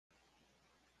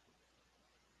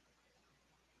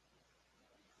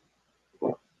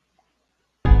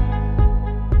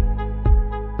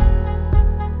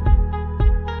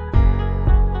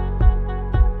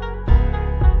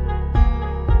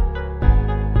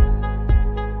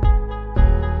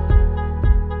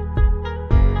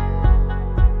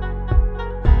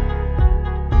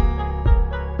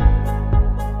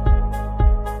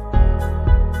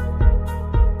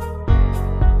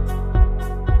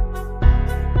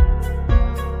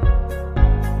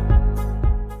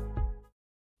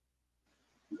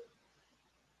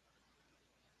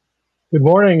Good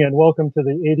morning and welcome to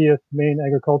the 80th Maine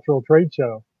Agricultural Trade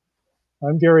Show.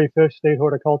 I'm Gary Fish, State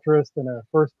Horticulturist, and our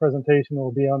first presentation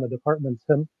will be on the department's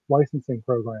hemp licensing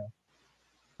program.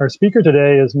 Our speaker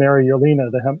today is Mary Yerlina,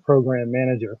 the hemp program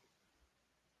manager.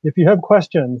 If you have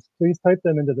questions, please type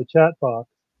them into the chat box,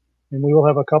 and we will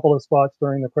have a couple of spots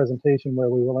during the presentation where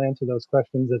we will answer those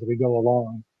questions as we go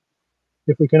along.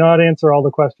 If we cannot answer all the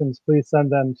questions, please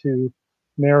send them to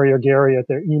Mary or Gary at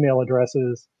their email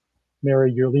addresses,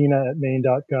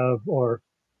 maryerlina@maine.gov or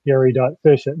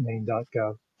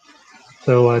gary.fish@maine.gov.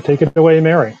 So take it away,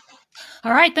 Mary.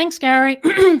 All right, thanks, Gary.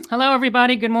 Hello,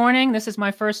 everybody. Good morning. This is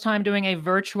my first time doing a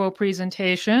virtual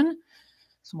presentation.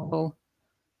 So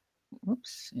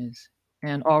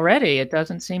and already it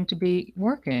doesn't seem to be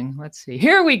working. Let's see.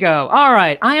 Here we go. All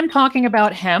right. I am talking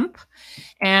about hemp.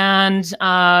 And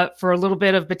for a little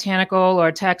bit of botanical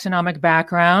or taxonomic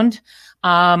background,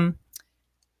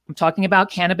 I'm talking about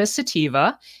cannabis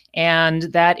sativa, and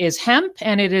that is hemp,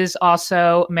 and it is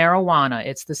also marijuana.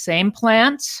 It's the same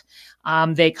plant.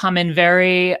 They come in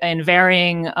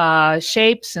varying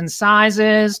shapes and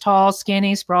sizes: tall,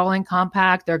 skinny, sprawling,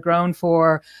 compact. They're grown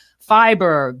for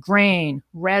fiber, grain,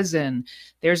 resin.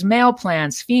 There's male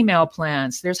plants, female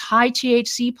plants. There's high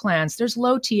THC plants. There's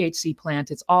low THC plant.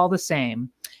 It's all the same.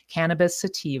 Cannabis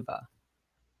sativa.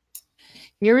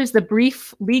 Here is the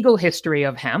brief legal history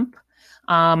of hemp.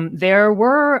 There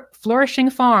were flourishing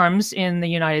farms in the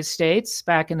United States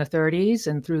back in the 30s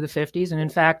and through the 50s. And in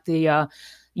fact, the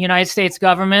United States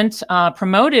government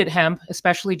promoted hemp,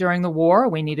 especially during the war.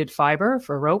 We needed fiber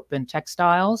for rope and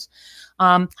textiles.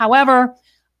 However,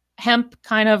 hemp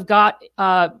kind of got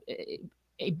a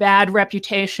bad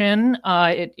reputation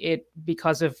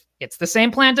because of it's the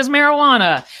same plant as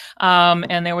marijuana.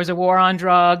 And there was a war on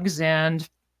drugs, and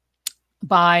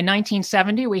by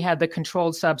 1970, we had the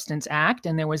Controlled Substance Act,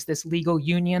 and there was this legal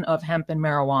union of hemp and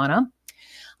marijuana.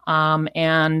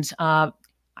 I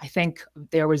think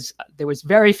there was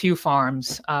very few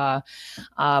farms. By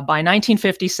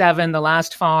 1957, the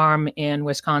last farm in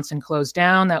Wisconsin closed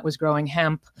down that was growing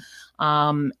hemp.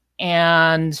 And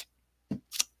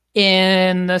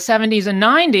in the 70s and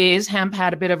 90s, hemp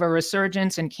had a bit of a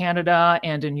resurgence in Canada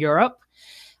and in Europe.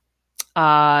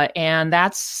 And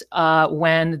that's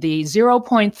when the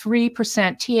 0.3%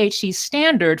 THC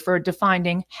standard for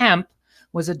defining hemp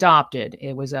was adopted.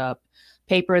 It was a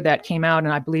paper that came out,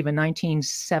 I believe, in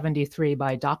 1973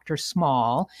 by Dr.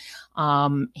 Small.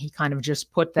 He kind of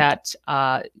just put that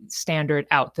standard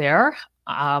out there,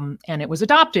 and it was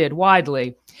adopted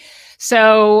widely.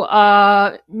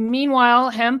 So meanwhile,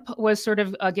 hemp was sort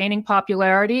of gaining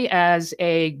popularity as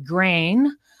a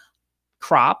grain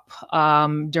crop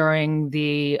during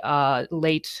the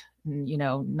late,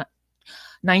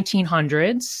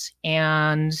 1900s,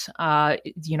 and the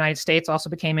United States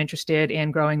also became interested in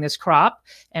growing this crop.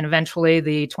 And eventually,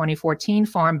 the 2014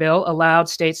 Farm Bill allowed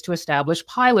states to establish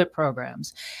pilot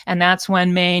programs, and that's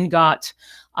when Maine got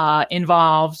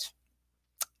involved.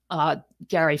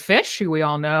 Gary Fish, who we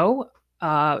all know,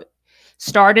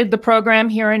 started the program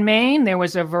here in Maine. There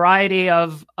was a variety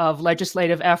of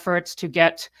legislative efforts to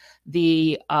get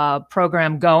the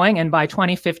program going. And by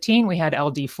 2015, we had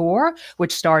LD4,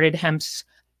 which started hemp's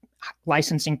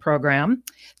licensing program.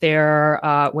 There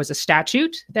was a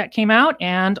statute that came out,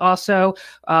 and also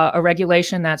a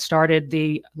regulation that started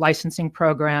the licensing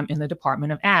program in the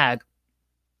Department of Ag.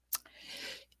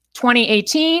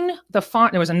 2018,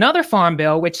 there was another farm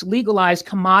bill which legalized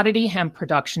commodity hemp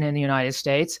production in the United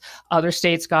States. Other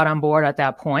states got on board at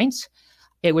that point.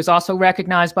 It was also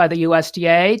recognized by the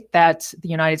USDA that the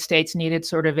United States needed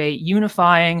sort of a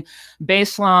unifying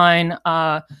baseline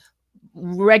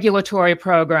regulatory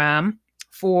program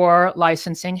for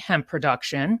licensing hemp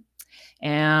production.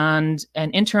 And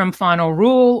an interim final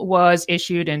rule was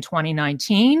issued in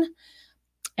 2019.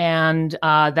 And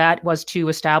that was to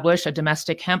establish a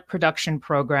domestic hemp production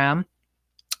program.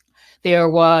 There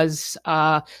was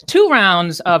 2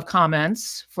 rounds of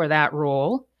comments for that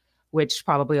rule, which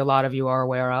probably a lot of you are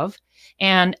aware of.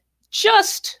 And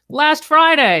just last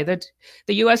Friday,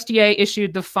 the USDA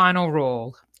issued the final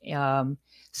rule.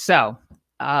 So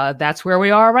that's where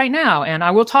we are right now. And I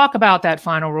will talk about that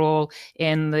final rule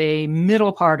in the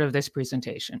middle part of this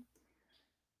presentation.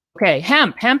 Okay,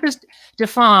 hemp. Hemp is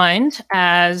defined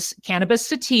as cannabis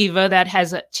sativa that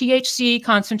has a THC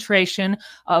concentration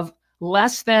of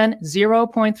less than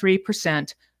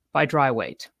 0.3% by dry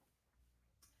weight.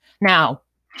 Now,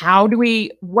 what do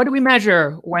we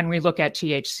measure when we look at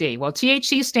THC? Well,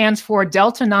 THC stands for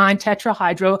delta-9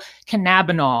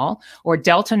 tetrahydrocannabinol, or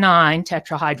delta-9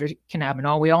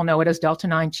 tetrahydrocannabinol. We all know it as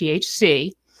delta-9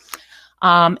 THC.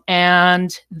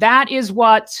 And that is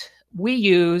what we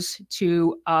use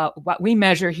to, what we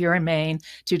measure here in Maine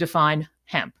to define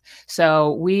hemp.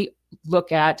 So we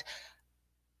look at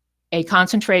a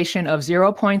concentration of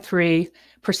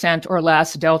 0.3% or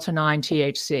less delta-9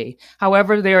 THC.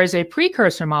 However, there is a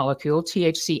precursor molecule,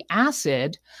 THC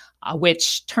acid,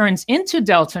 which turns into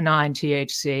delta-9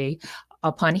 THC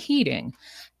upon heating.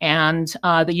 And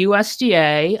the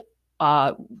USDA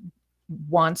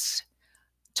wants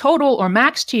total or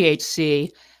max THC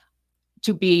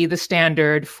to be the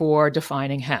standard for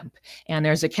defining hemp. And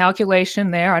there's a calculation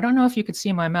there. I don't know if you could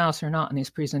see my mouse or not in this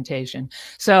presentation.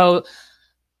 So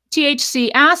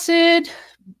THC acid,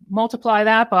 multiply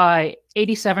that by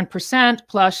 87%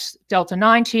 plus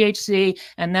delta-9 THC,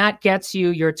 and that gets you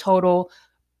your total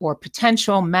or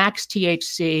potential max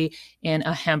THC in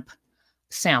a hemp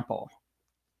sample.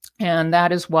 And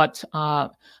that is what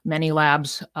many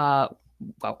labs, well,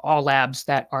 all labs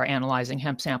that are analyzing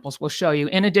hemp samples will show you,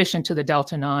 in addition to the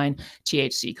delta-9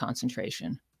 THC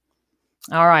concentration.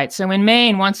 All right, so in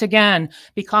Maine, once again,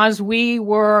 because we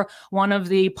were one of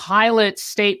the pilot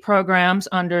state programs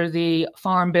under the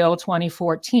Farm Bill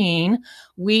 2014,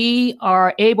 we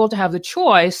are able to have the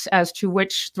choice as to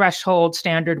which threshold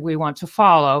standard we want to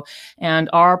follow. And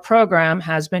our program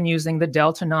has been using the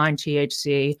delta-9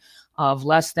 THC of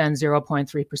less than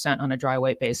 0.3% on a dry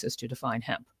weight basis to define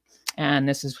hemp. And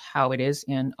this is how it is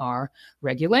in our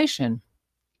regulation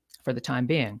for the time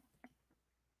being.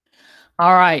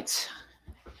 All right.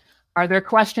 Are there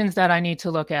questions that I need to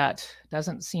look at?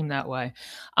 Doesn't seem that way.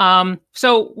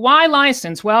 So why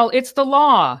license? Well, it's the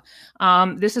law.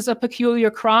 This is a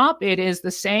peculiar crop. It is the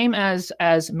same as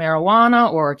marijuana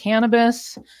or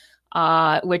cannabis,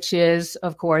 which is,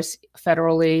 of course,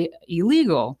 federally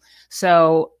illegal.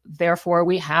 So therefore,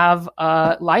 we have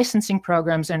licensing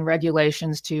programs and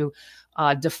regulations to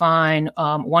define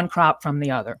one crop from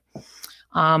the other.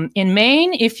 In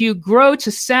Maine, if you grow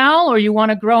to sell or you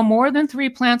want to grow more than 3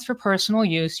 plants for personal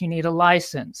use, you need a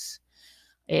license.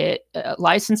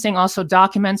 Licensing also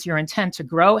documents your intent to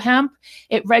grow hemp.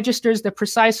 It registers the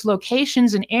precise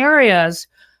locations and areas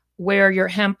where your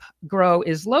hemp grow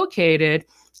is located.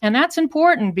 And that's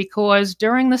important because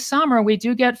during the summer, we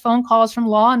do get phone calls from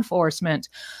law enforcement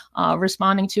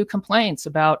responding to complaints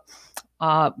about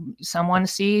someone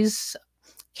sees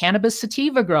cannabis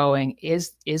sativa growing.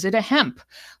 Is it a hemp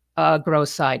grow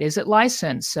site? Is it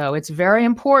licensed? So it's very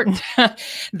important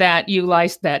that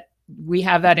that we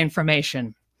have that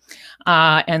information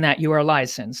and that you are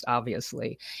licensed,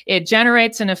 obviously. It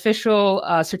generates an official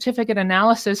certificate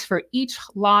analysis for each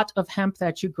lot of hemp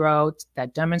that you grow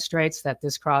that demonstrates that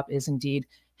this crop is indeed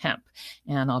hemp.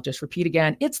 And I'll just repeat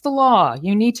again, it's the law.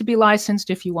 You need to be licensed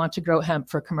if you want to grow hemp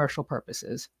for commercial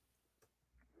purposes.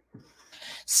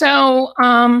 So,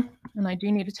 and I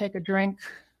do need to take a drink.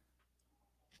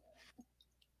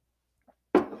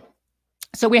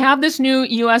 So we have this new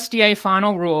USDA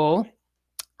final rule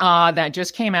that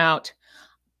just came out,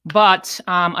 but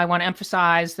I want to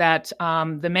emphasize that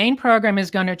the Maine program is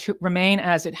going to remain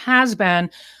as it has been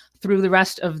through the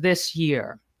rest of this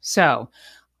year. So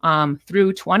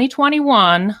through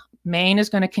 2021, Maine is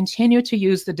going to continue to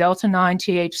use the delta-9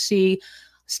 THC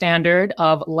standard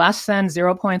of less than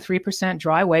 0.3%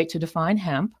 dry weight to define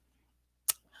hemp.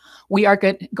 We are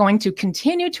going to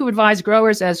continue to advise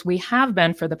growers, as we have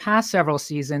been for the past several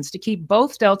seasons, to keep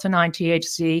both delta-9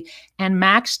 THC and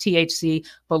max THC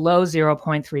below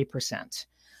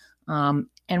 0.3%.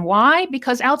 And why?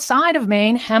 Because outside of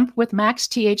Maine, hemp with max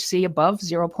THC above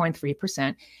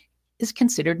 0.3% is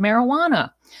considered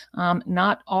marijuana.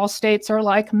 Not all states are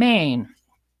like Maine.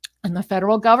 And the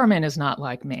federal government is not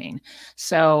like Maine.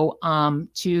 So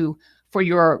for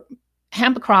your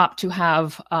hemp crop to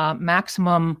have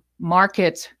maximum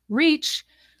market reach,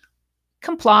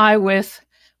 comply with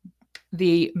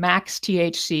the max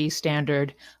THC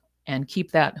standard and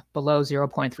keep that below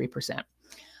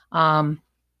 0.3%.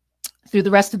 Through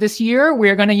the rest of this year,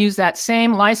 we're going to use that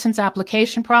same license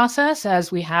application process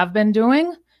as we have been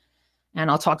doing.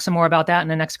 And I'll talk some more about that in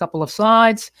the next couple of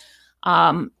slides.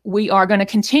 We are going to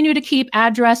continue to keep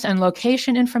address and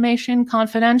location information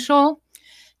confidential,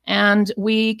 and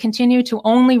we continue to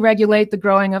only regulate the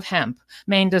growing of hemp.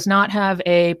 Maine does not have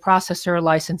a processor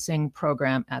licensing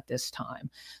program at this time.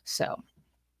 So,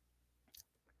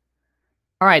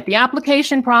 all right, the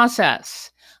application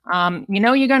process. You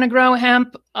know you're going to grow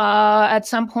hemp at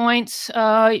some point,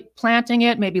 planting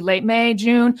it, maybe late May,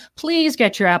 June. Please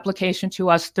get your application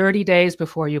to us 30 days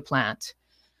before you plant.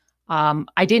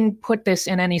 I didn't put this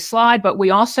in any slide, but we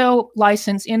also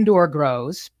license indoor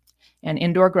grows. And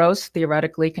indoor grows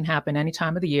theoretically can happen any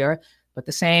time of the year, but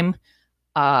the same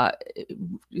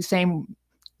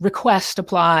request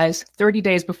applies 30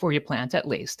 days before you plant, at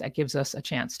least. That gives us a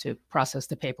chance to process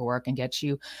the paperwork and get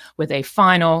you with a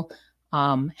final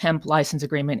hemp license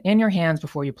agreement in your hands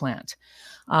before you plant.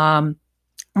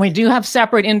 We do have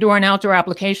separate indoor and outdoor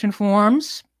application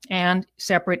forms and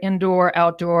separate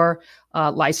indoor-outdoor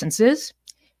licenses.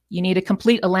 You need to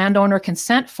complete a landowner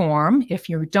consent form if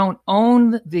you don't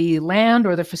own the land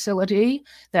or the facility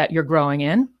that you're growing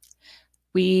in.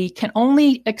 We can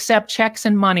only accept checks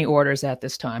and money orders at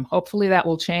this time. Hopefully that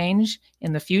will change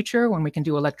in the future when we can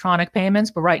do electronic payments,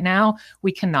 but right now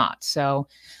we cannot. So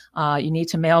you need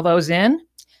to mail those in.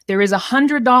 There is a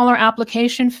 $100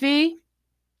 application fee.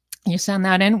 You send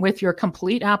that in with your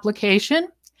complete application.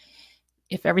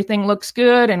 If everything looks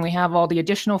good and we have all the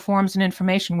additional forms and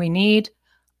information we need,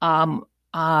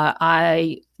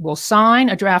 I will sign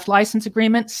a draft license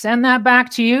agreement, send that back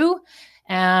to you,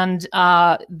 and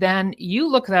then you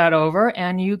look that over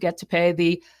and you get to pay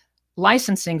the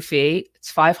licensing fee.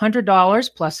 It's $500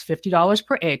 plus $50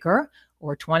 per acre,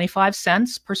 or 25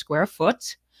 cents per square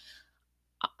foot.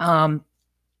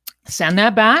 Send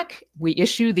that back. We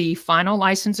issue the final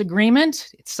license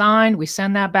agreement. It's signed. We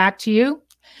send that back to you.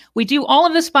 We do all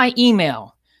of this by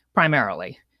email,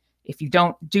 primarily. If you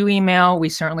don't do email, we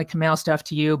certainly can mail stuff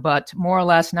to you, but more or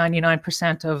less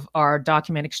 99% of our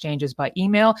document exchanges by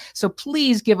email. So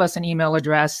please give us an email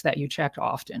address that you check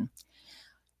often.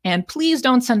 And please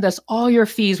don't send us all your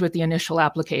fees with the initial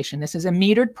application. This is a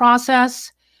metered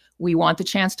process. We want the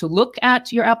chance to look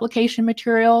at your application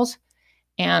materials,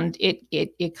 and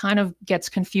it kind of gets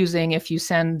confusing if you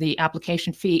send the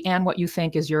application fee and what you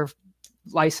think is your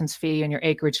license fee and your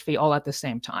acreage fee all at the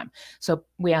same time. So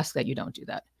we ask that you don't do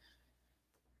that.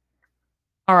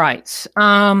 All right.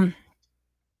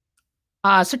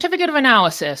 Certificate of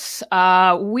analysis.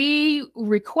 We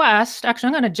request, actually,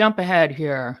 I'm going to jump ahead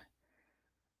here.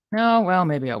 No, well,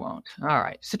 maybe I won't. All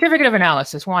right. Certificate of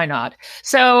analysis. Why not?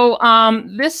 So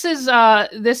this is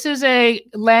a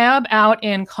lab out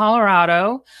in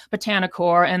Colorado,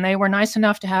 Botanicor, and they were nice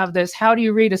enough to have this How Do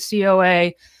You Read a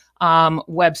COA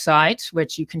website,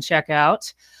 which you can check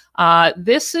out.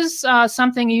 This is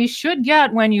something you should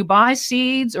get when you buy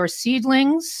seeds or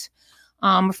seedlings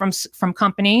from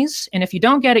companies. And if you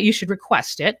don't get it, you should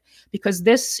request it, because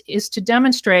this is to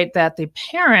demonstrate that the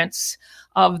parents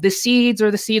of the seeds or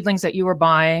the seedlings that you are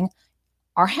buying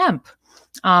are hemp.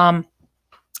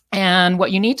 And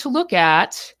what you need to look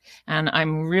at, and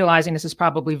I'm realizing this is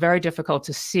probably very difficult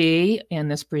to see in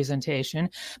this presentation,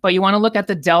 but you want to look at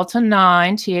the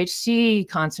delta-9 THC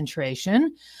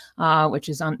concentration, which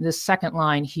is on this second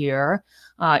line here.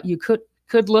 You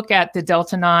could look at the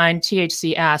delta-9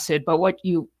 THC acid, but what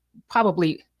you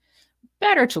probably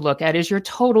better to look at is your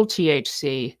total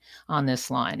THC on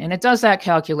this line. And it does that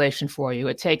calculation for you.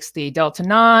 It takes the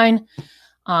delta-9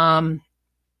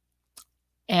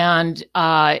 and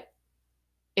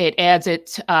it adds it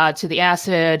to the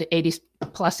acid, 80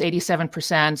 plus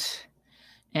 87%,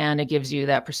 and it gives you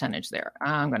that percentage there.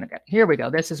 Here we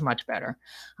go. This is much better.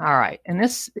 All right. And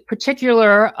this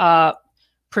particular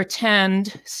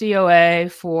pretend COA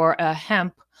for a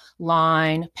hemp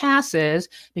line passes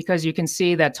because you can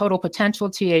see that total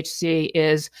potential THC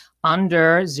is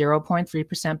under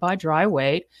 0.3% by dry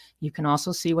weight. You can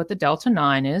also see what the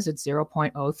delta-9 is. It's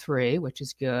 0.03, which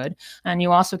is good. And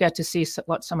you also get to see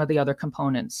what some of the other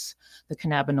components, the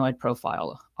cannabinoid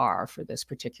profile, are for this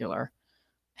particular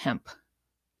hemp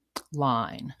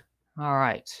line. All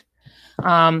right.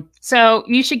 So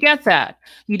you should get that.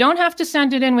 You don't have to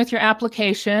send it in with your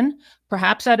application.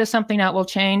 Perhaps that is something that will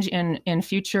change in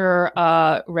future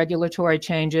regulatory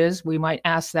changes. We might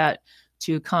ask that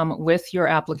to come with your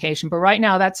application. But right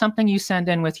now, that's something you send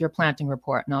in with your planting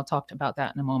report, and I'll talk about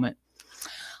that in a moment.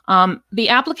 The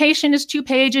application is 2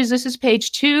 pages. This is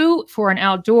page 2 for an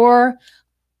outdoor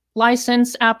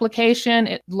license application.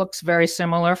 It looks very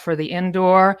similar for the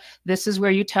indoor. This is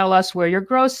where you tell us where your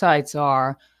grow sites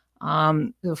are.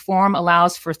 The form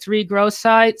allows for 3 grow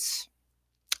sites.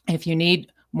 If you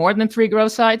need more than 3 grow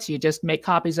sites, you just make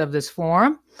copies of this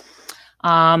form.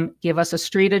 Give us a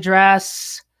street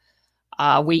address.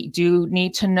 We do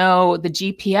need to know the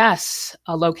GPS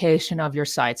location of your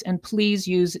sites, and please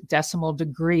use decimal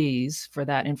degrees for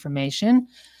that information.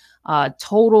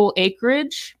 Total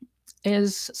acreage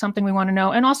is something we want to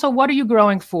know. And also, what are you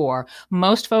growing for?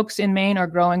 Most folks in Maine are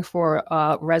growing for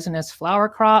resinous flower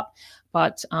crop,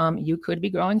 but you could be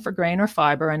growing for grain or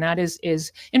fiber, and that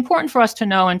is important for us to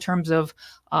know in terms of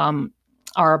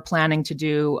our planning to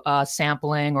do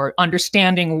sampling or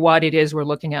understanding what it is we're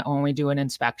looking at when we do an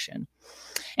inspection.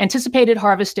 Anticipated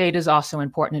harvest date is also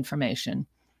important information.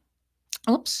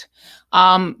 Oops.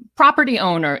 Property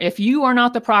owner. If you are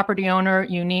not the property owner,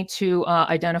 you need to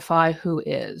identify who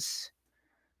is.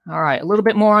 All right, a little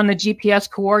bit more on the GPS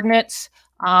coordinates.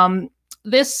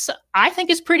 This, I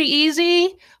think, is pretty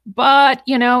easy, but,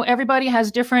 you know, everybody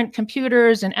has different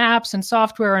computers and apps and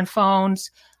software and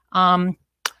phones.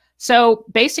 So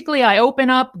basically, I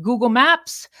open up Google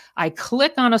Maps, I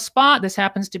click on a spot. This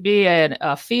happens to be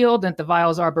a field at the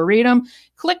Viles Arboretum.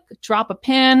 Click, drop a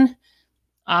pin,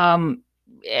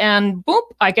 and boop,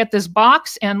 I get this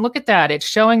box, and look at that. It's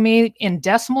showing me in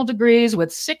decimal degrees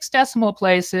with 6 decimal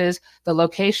places the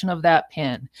location of that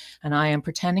pin. And I am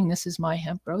pretending this is my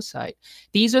hemp grow site.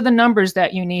 These are the numbers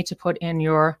that you need to put in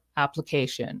your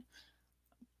application.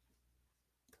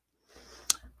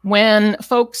 When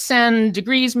folks send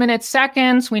degrees, minutes,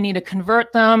 seconds, we need to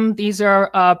convert them. These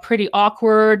are pretty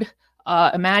awkward.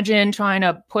 Imagine trying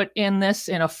to put in this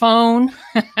in a phone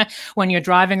when you're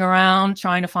driving around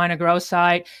trying to find a grow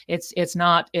site. It's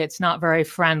not very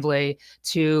friendly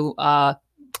to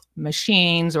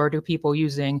machines or to people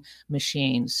using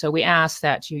machines. So we ask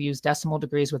that you use decimal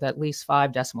degrees with at least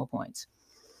 5 decimal points.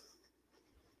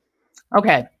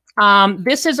 Okay.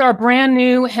 This is our brand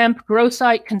new hemp grow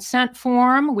site consent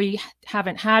form. We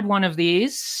haven't had one of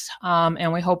these,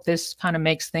 and we hope this kind of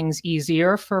makes things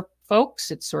easier for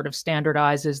folks. It sort of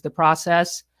standardizes the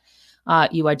process.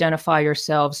 You identify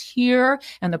yourselves here,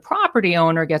 and the property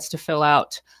owner gets to fill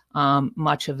out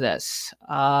much of this.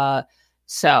 Or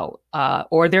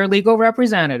their legal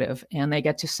representative, and they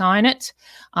get to sign it.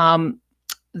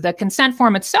 The consent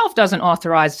form itself doesn't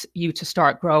authorize you to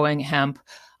start growing hemp.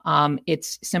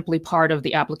 It's simply part of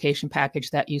the application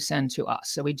package that you send to us.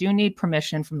 So we do need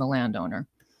permission from the landowner.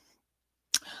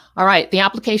 All right, the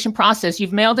application process.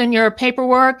 You've mailed in your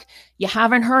paperwork. You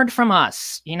haven't heard from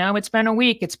us. You know, it's been a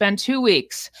week. It's been 2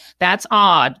 weeks. That's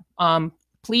odd.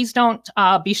 Please don't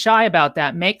be shy about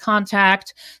that. Make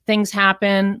contact. Things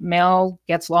happen. Mail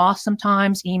gets lost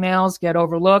sometimes. Emails get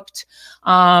overlooked.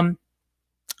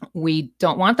 We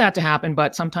don't want that to happen,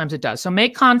 but sometimes it does. So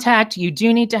make contact. You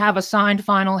do need to have a signed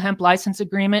final hemp license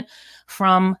agreement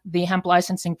from the hemp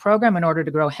licensing program in order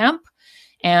to grow hemp.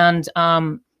 And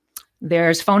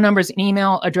there's phone numbers and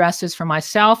email addresses for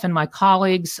myself and my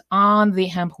colleagues on the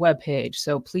hemp webpage.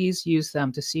 So please use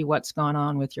them to see what's gone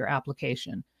on with your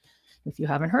application if you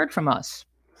haven't heard from us.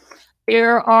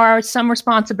 There are some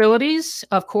responsibilities,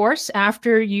 of course,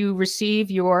 after you receive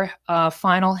your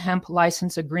final hemp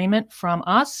license agreement from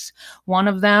us. One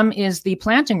of them is the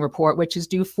planting report, which is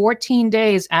due 14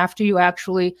 days after you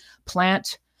actually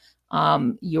plant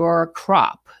your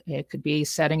crop. It could be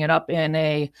setting it up in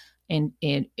an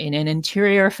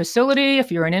interior facility.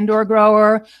 If you're an indoor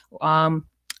grower,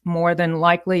 more than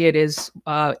likely it is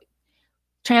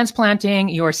transplanting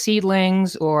your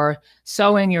seedlings or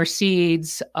sowing your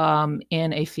seeds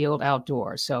in a field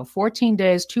outdoors. So 14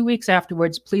 days, 2 weeks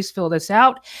afterwards, please fill this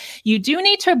out. You do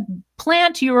need to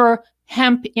plant your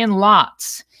hemp in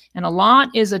lots. And a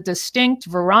lot is a distinct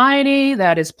variety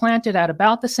that is planted at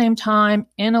about the same time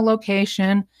in a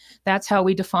location. That's how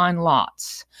we define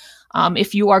lots.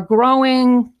 If you are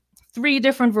growing 3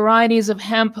 different varieties of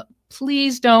hemp,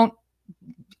 please don't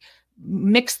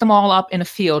mix them all up in a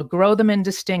field. Grow them in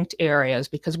distinct areas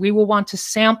because we will want to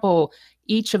sample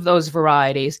each of those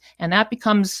varieties. And that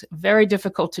becomes very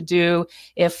difficult to do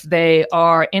if they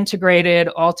are integrated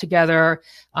all together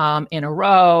in a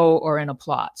row or in a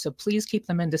plot. So please keep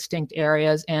them in distinct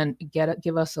areas and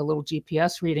give us a little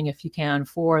GPS reading if you can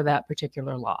for that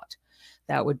particular lot.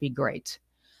 That would be great.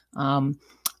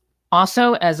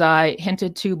 Also, as I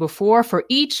hinted to before, for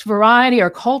each variety or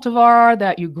cultivar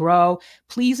that you grow,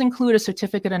 please include a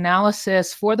certificate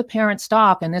analysis for the parent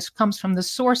stock, and this comes from the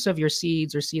source of your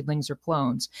seeds or seedlings or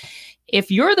clones.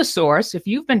 If you're the source, if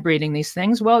you've been breeding these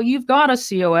things, well, you've got a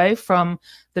COA from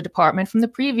the department from the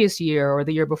previous year or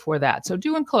the year before that. So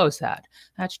do enclose that.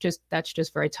 That's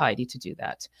just very tidy to do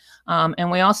that. And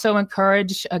we also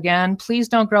encourage, again, please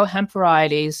don't grow hemp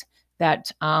varieties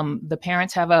that the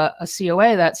parents have a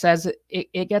COA that says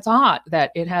it gets hot,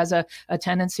 that it has a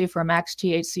tendency for a max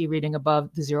THC reading above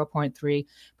the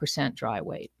 0.3% dry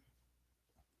weight.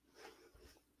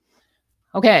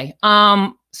 Okay,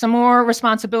 some more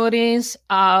responsibilities.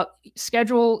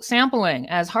 Schedule sampling.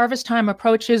 As harvest time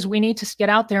approaches, we need to get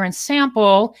out there and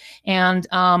sample.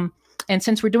 And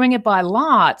since we're doing it by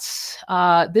lots,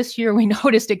 this year we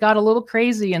noticed it got a little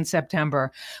crazy in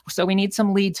September. So we need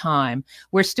some lead time.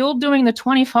 We're still doing the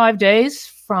 25 days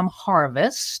from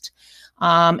harvest.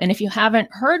 And if you haven't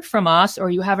heard from us or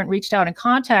you haven't reached out and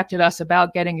contacted us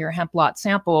about getting your hemp lot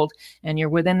sampled and you're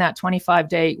within that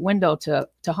 25-day window to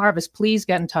harvest, please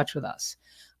get in touch with us.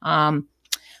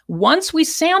 Once we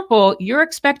sample, you're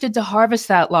expected to harvest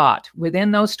that lot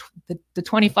within the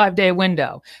 25-day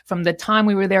window from the time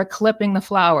we were there clipping the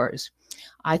flowers.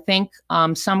 I think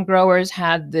some growers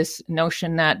had this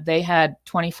notion that they had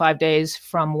 25 days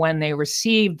from when they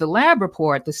received the lab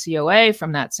report, the COA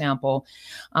from that sample,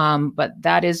 but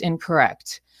that is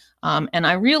incorrect. And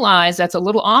I realize that's a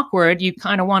little awkward. You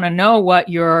kind of want to know what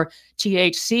your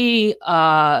THC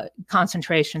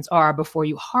concentrations are before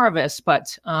you harvest,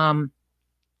 but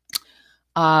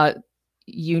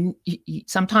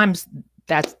sometimes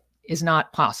that is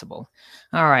not possible.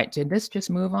 All right, did this just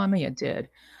move on me? It did.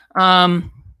 All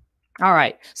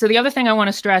right, so the other thing I want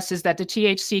to stress is that the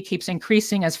THC keeps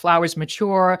increasing as flowers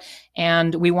mature,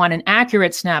 and we want an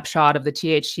accurate snapshot of the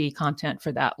THC content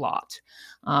for that lot.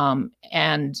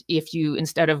 And if you,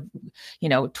 instead of,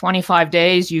 25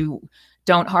 days, you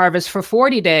don't harvest for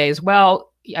 40 days,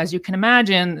 well, as you can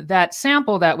imagine, that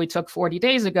sample that we took 40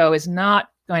 days ago is not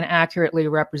going to accurately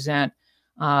represent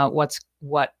what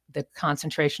the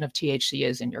concentration of THC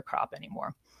is in your crop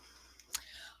anymore.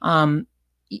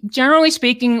 Generally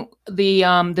speaking, the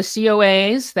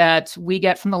COAs that we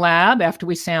get from the lab after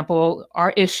we sample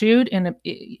are issued in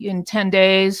 10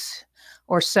 days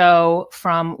or so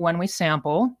from when we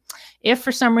sample. If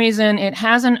for some reason it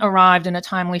hasn't arrived in a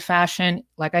timely fashion,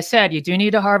 like I said, you do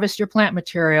need to harvest your plant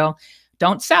material.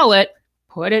 Don't sell it.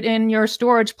 Put it in your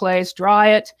storage place, dry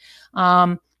it,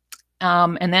 and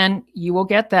then you will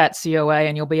get that COA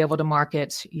and you'll be able to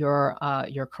market your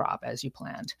crop as you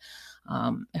planned,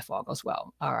 if all goes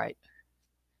well. All right.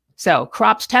 So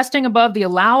crops testing above the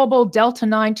allowable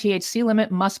Delta-9 THC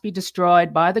limit must be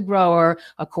destroyed by the grower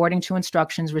according to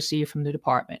instructions received from the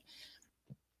department.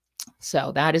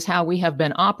 So that is how we have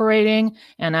been operating,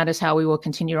 and that is how we will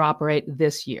continue to operate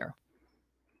this year.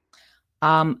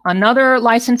 Another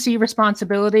licensee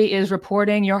responsibility is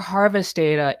reporting your harvest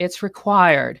data. It's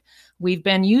required. We've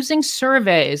been using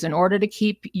surveys in order to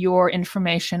keep your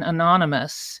information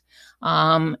anonymous.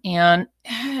 And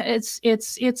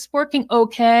it's working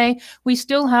okay. We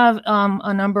still have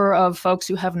a number of folks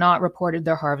who have not reported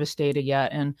their harvest data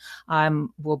yet, and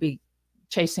we'll be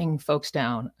chasing folks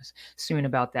down soon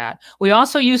about that. We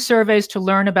also use surveys to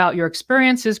learn about your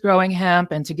experiences growing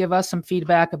hemp and to give us some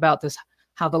feedback about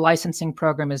how the licensing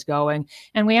program is going.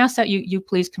 And we ask that you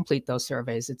please complete those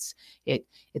surveys.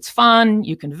 It's fun.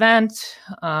 You can vent.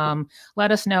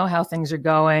 Let us know how things are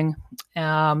going.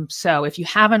 So if you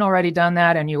haven't already done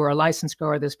that and you were a licensed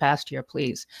grower this past year,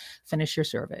 please finish your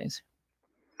surveys.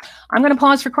 I'm going to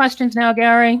pause for questions now,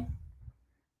 Gary.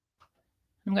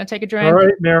 I'm going to take a drink. All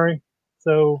right, Mary.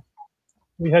 So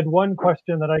we had one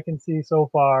question that I can see so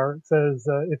far. It says,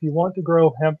 if you want to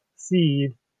grow hemp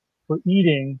seed for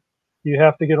eating, you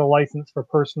have to get a license for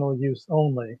personal use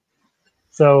only.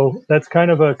 So that's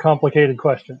kind of a complicated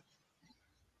question.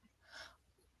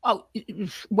 Oh,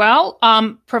 well,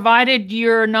 provided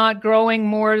you're not growing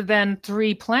more than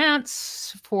 3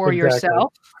 plants for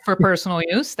yourself for personal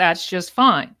use, that's just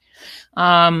fine.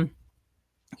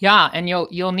 Yeah, and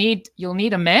you'll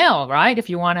need a male, right, if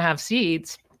you want to have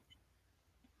seeds.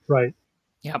 Right.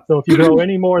 Yep. So if you grow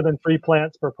any more than 3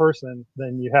 plants per person,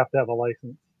 then you have to have a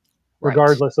license,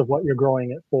 regardless of what you're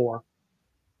growing it for.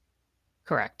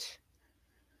 Correct.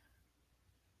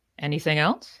 Anything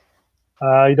else?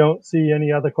 I don't see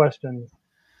any other questions.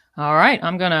 All right,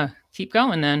 I'm gonna keep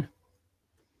going then.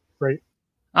 Great.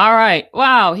 All right.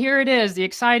 Wow, here it is, the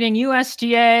exciting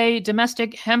USDA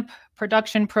Domestic Hemp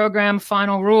Production Program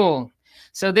final rule.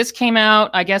 So this came out,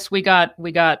 I guess we got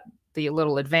the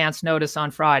little advance notice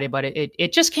on Friday, but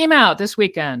it just came out this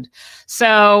weekend.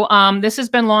 So this has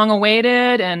been long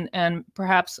awaited and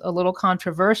perhaps a little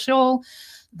controversial.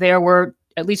 There were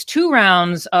at least 2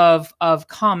 rounds of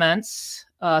comments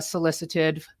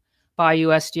solicited by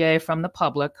USDA from the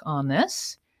public on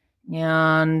this.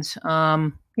 And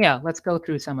yeah, let's go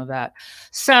through some of that.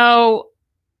 So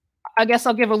I guess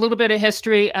I'll give a little bit of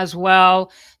history as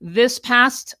well. This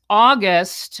past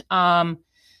August, Gary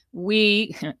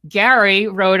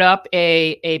wrote up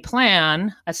a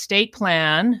plan, a state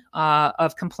plan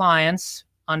of compliance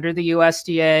under the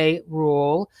USDA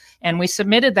rule, and we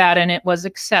submitted that and it was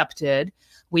accepted.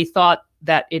 We thought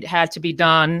that it had to be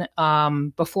done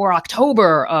before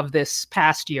October of this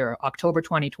past year, October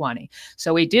 2020.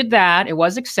 So we did that. It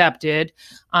was accepted.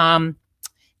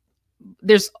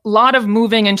 There's a lot of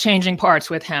moving and changing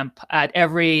parts with hemp at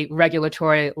every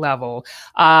regulatory level.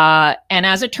 And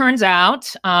as it turns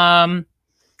out, the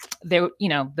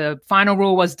final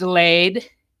rule was delayed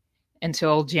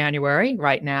until January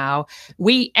right now.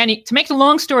 To make the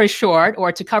long story short,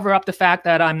 or to cover up the fact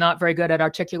that I'm not very good at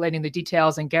articulating the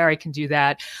details and Gary can do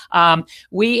that,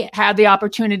 we had the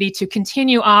opportunity to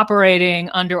continue operating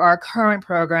under our current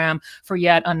program for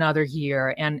yet another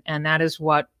year. And that is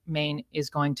what Maine is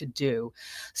going to do.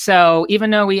 So even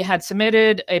though we had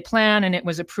submitted a plan and it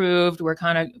was approved, we're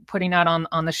kind of putting that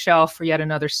on the shelf for yet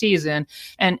another season.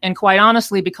 And quite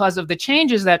honestly, because of the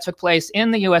changes that took place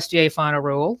in the USDA final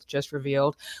rule just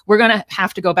revealed, we're going to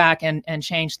have to go back and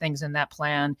change things in that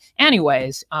plan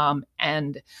anyways.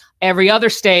 And every other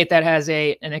state that has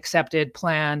an accepted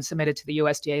plan submitted to the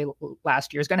USDA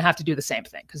last year is going to have to do the same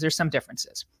thing because there's some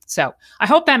differences. So I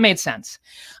hope that made sense.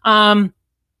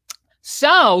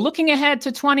 So looking ahead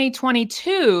to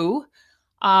 2022,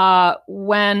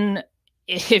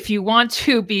 if you want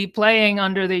to be playing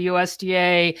under the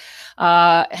USDA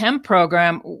hemp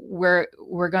program, we're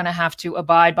going to have to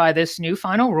abide by this new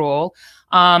final rule.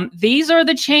 These are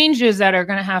the changes that are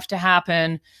going to have to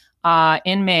happen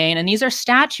in Maine, and these are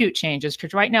statute changes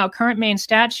because right now, current Maine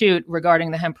statute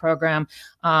regarding the hemp program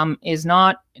is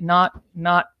not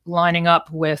lining up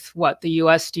with what the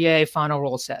USDA final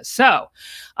rule says. So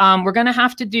we're going to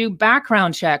have to do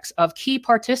background checks of key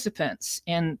participants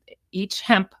in each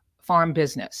hemp farm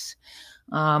business.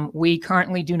 We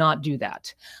currently do not do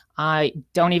that. I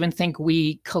don't even think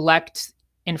we collect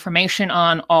information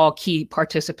on all key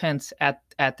participants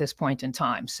at this point in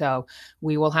time. So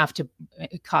we will have to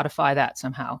codify that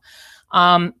somehow.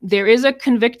 There is a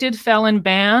convicted felon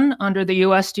ban under the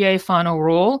USDA final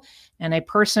rule, and a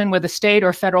person with a state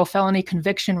or federal felony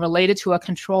conviction related to a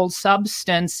controlled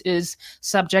substance is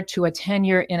subject to a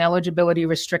 10-year ineligibility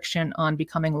restriction on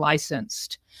becoming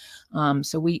licensed.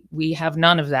 So we have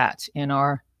none of that in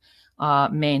our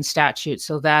Maine statute.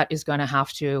 So that is going to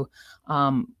have to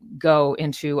go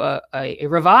into a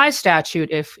revised statute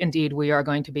if indeed we are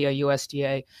going to be a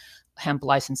USDA hemp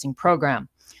licensing program.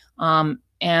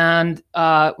 And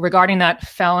regarding that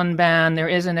felon ban, there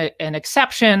is an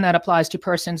exception that applies to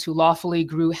persons who lawfully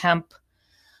grew hemp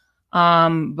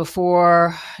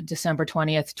before December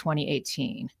 20th,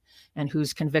 2018, and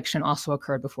whose conviction also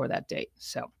occurred before that date.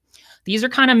 So these are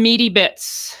kind of meaty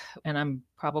bits, and I'm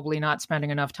probably not spending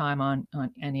enough time on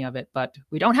any of it, but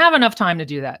we don't have enough time to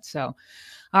do that. So,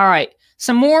 all right,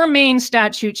 some more Maine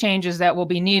statute changes that will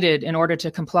be needed in order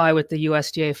to comply with the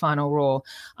USDA final rule.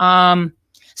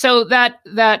 So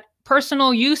that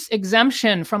personal use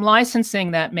exemption from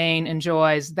licensing that Maine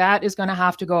enjoys, that is going to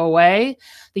have to go away.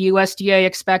 The USDA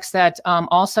expects that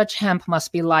all such hemp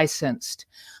must be licensed.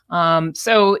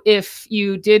 So if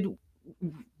you did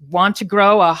want to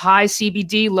grow a high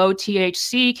CBD, low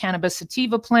THC cannabis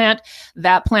sativa plant,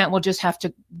 that plant will just have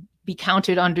to be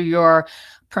counted under your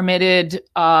permitted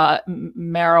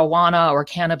marijuana or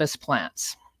cannabis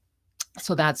plants.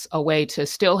 So that's a way to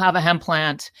still have a hemp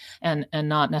plant and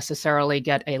not necessarily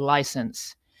get a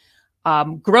license.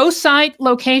 Grow site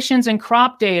locations and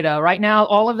crop data. Right now,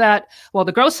 all of that, well,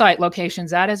 the grow site locations,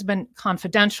 that has been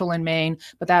confidential in Maine,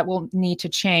 but that will need to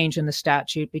change in the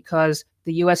statute because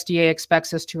the USDA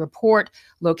expects us to report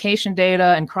location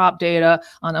data and crop data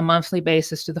on a monthly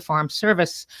basis to the Farm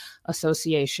Service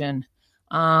Association,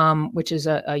 which is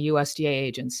a USDA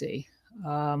agency.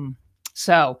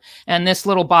 And this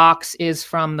little box is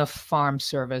from the Farm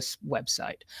Service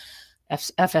website,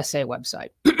 FSA website.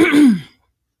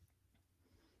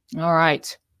 All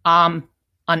right. On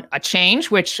a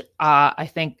change, which I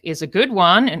think is a good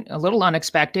one and a little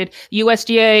unexpected.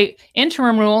 USDA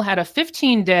interim rule had a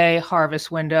 15-day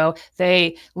harvest window.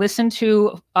 They listened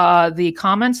to the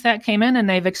comments that came in and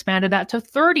they've expanded that to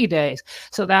 30 days.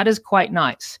 So that is quite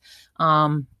nice.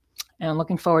 And I'm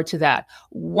looking forward to that.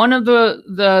 One of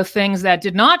the things that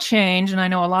did not change, and I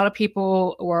know a lot of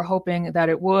people were hoping that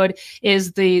it would,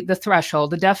 is the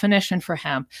threshold. The definition for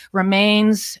hemp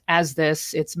remains as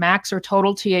this. It's max or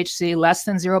total THC less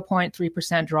than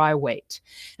 0.3% dry weight.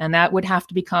 And that would have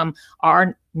to become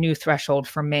our new threshold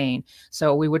for Maine.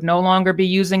 So we would no longer be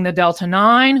using the Delta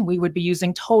 9. We would be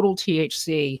using total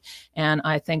THC. And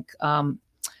I think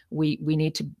we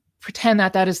need to pretend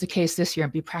that that is the case this year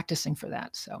and be practicing for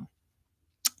that. So.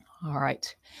 All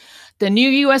right. The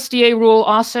new USDA rule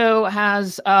also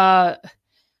has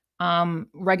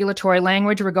regulatory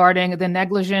language regarding the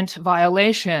negligent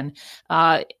violation.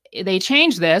 They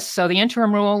changed this. So the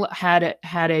interim rule had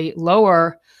a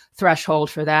lower threshold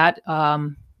for that.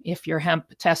 If your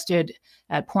hemp tested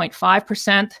at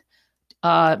 0.5%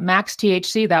 max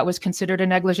THC, that was considered a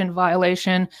negligent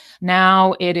violation.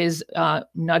 Now it is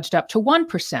nudged up to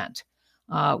 1%.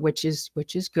 which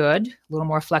is good. A little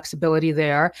more flexibility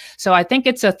there. So I think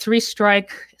it's a 3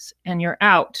 strike and you're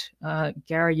out.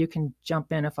 Gary, you can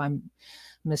jump in if I'm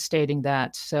misstating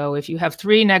that. So if you have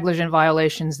 3 negligent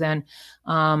violations, then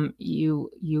you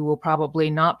will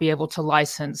probably not be able to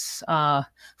license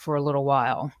for a little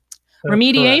while. That's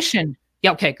remediation. Correct.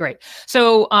 Yeah, okay, great.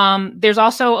 So there's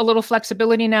also a little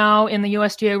flexibility now in the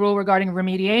USDA rule regarding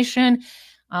remediation.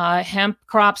 Hemp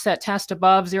crops that test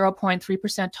above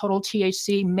 0.3% total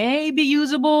THC may be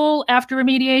usable after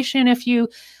remediation if you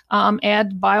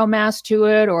add biomass to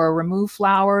it or remove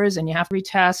flowers and you have to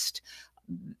retest.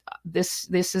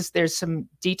 There's some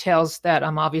details that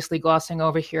I'm obviously glossing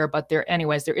over here, but there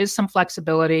is some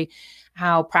flexibility.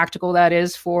 How practical that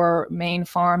is for Maine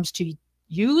farms to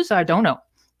use, I don't know,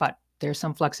 but there's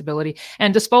some flexibility.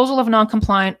 And disposal of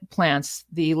non-compliant plants,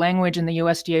 the language in the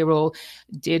USDA rule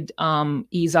did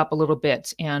ease up a little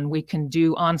bit, and we can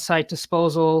do on-site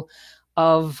disposal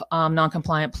of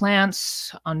non-compliant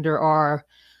plants under our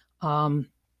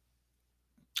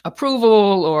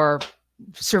approval or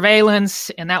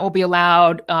surveillance, and that will be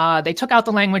allowed. They took out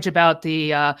the language about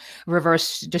the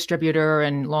reverse distributor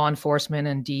and law enforcement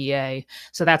and DEA,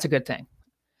 so that's a good thing.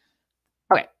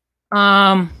 Okay,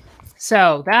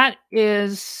 so that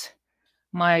is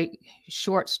my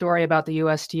short story about the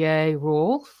USDA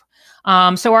rule.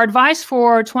 So our advice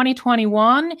for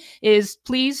 2021 is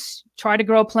please try to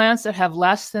grow plants that have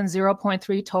less than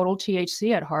 0.3 total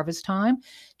THC at harvest time.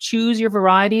 Choose your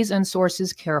varieties and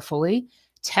sources carefully.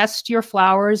 Test your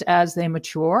flowers as they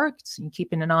mature, so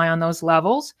keeping an eye on those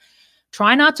levels.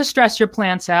 Try not to stress your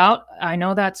plants out. I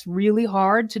know that's really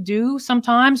hard to do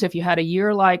sometimes. If you had a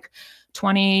year like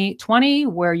 2020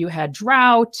 where you had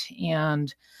drought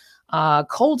and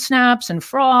cold snaps and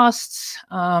frosts,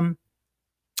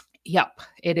 yep,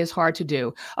 it is hard to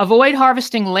do. Avoid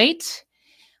harvesting late.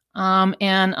 Again,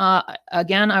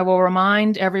 I will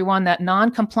remind everyone that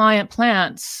non-compliant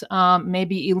plants may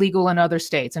be illegal in other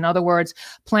states. In other words,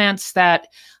 plants that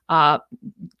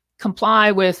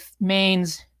comply with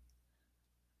Maine's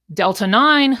Delta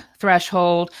 9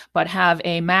 threshold, but have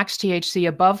a max THC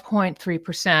above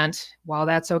 0.3%. While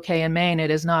that's okay in Maine, it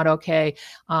is not okay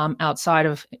outside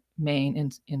of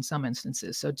Maine in some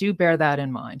instances. So do bear that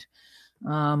in mind.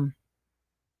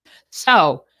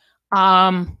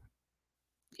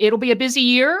 It'll be a busy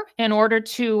year in order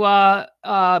to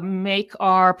make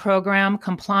our program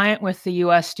compliant with the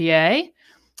USDA,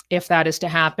 if that is to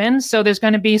happen. So there's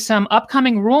going to be some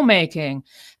upcoming rulemaking.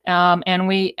 And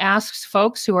we ask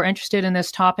folks who are interested in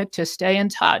this topic to stay in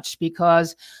touch,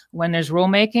 because when there's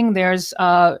rulemaking, there's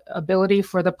ability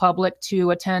for the public to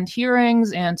attend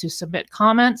hearings and to submit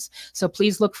comments. So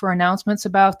please look for announcements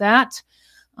about that.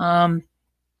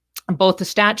 Both the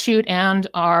statute and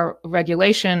our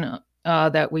regulation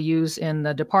that we use in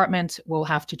the department will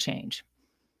have to change.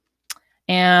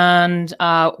 And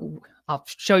I'll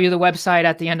show you the website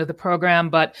at the end of the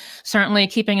program, but certainly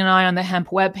keeping an eye on the Hemp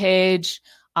webpage,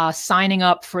 signing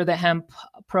up for the Hemp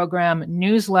program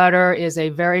newsletter is a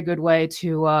very good way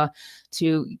to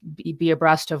be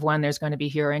abreast of when there's going to be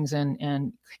hearings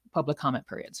and public comment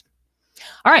periods.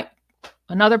 All right,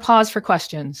 another pause for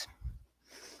questions.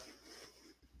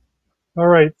 All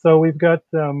right, so we've got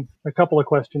a couple of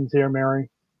questions here, Mary.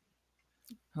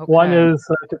 Okay. One is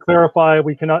to clarify,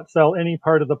 we cannot sell any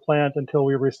part of the plant until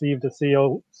we received a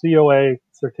COA,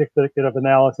 certificate of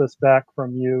analysis, back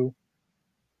from you.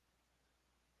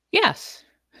 Yes.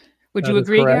 Would you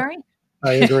agree, Gary?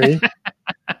 I agree.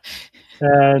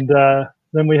 And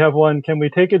then we have one, can we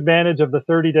take advantage of the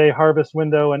 30-day harvest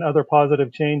window and other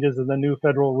positive changes in the new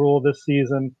federal rule this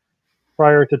season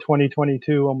prior to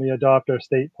 2022 when we adopt our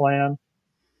state plan?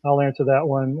 I'll answer that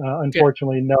one.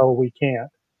 Unfortunately, no, we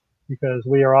can't, because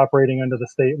we are operating under the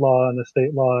state law, and the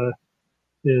state law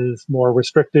is more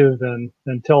restrictive, and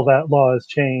until that law is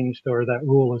changed or that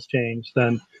rule is changed,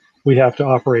 then we have to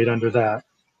operate under that.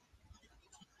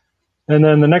 And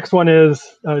then the next one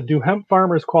is, do hemp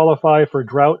farmers qualify for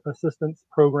drought assistance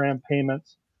program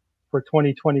payments for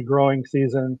 2020 growing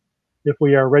season if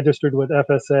we are registered with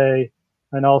FSA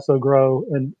and also grew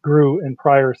in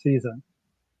prior season?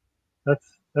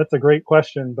 That's a great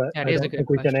question, but I don't think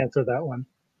we can answer that one.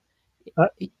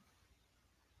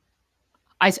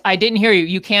 I didn't hear you.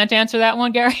 You can't answer that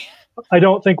one, Gary? I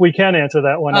don't think we can answer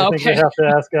that one. Oh, I think we have to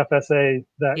ask FSA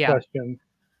that question.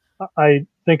 I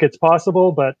think it's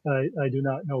possible, but I do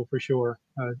not know for sure.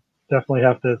 Definitely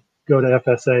have to go to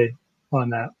FSA on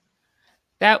that.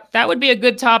 That would be a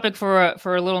good topic for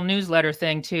a little newsletter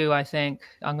thing too, I think.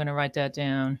 I'm going to write that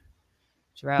down.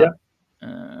 Drought.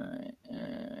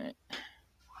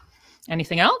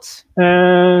 Anything else?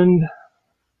 And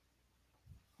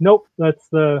Nope, that's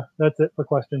it for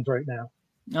questions right now.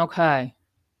 Okay,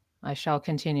 I shall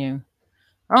continue.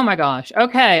 Oh my gosh.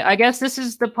 Okay, I guess this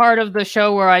is the part of the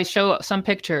show where I show some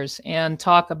pictures and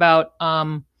talk about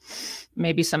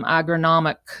maybe some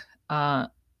agronomic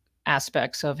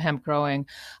aspects of hemp growing.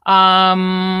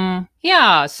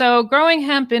 Yeah, so growing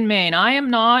hemp in Maine. I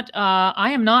am not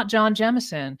John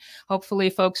Jemison. Hopefully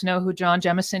folks know who John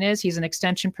Jemison is. He's an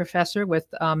extension professor with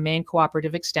Maine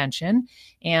Cooperative Extension,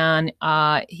 and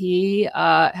he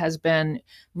has been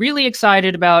really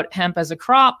excited about hemp as a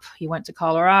crop. He went to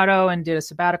Colorado and did a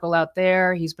sabbatical out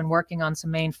there. He's been working on some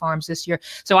Maine farms this year.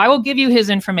 So I will give you his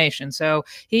information. So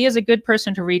he is a good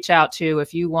person to reach out to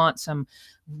if you want some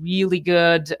really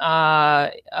good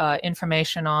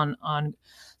information on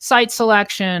site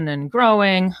selection and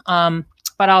growing.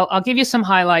 But I'll give you some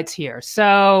highlights here.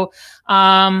 So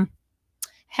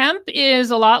hemp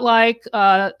is a lot like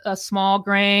a small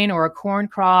grain or a corn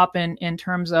crop in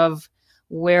terms of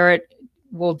where it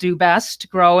will do best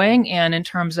growing and in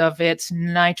terms of its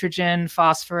nitrogen,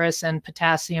 phosphorus, and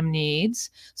potassium needs.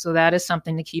 So that is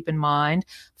something to keep in mind.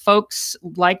 Folks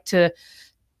like to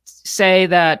say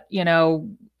that, you know,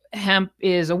 hemp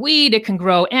is a weed, it can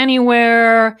grow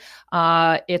anywhere.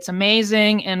 It's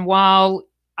amazing. And while,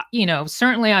 you know,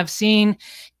 certainly I've seen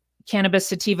cannabis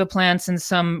sativa plants in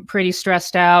some pretty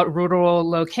stressed out rural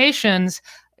locations,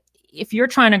 if you're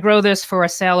trying to grow this for a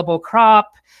saleable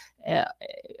crop,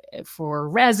 for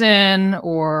resin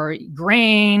or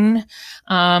grain,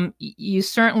 you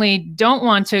certainly don't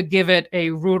want to give it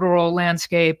a rural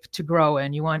landscape to grow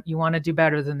in. You want to do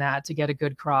better than that to get a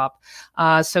good crop.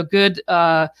 So good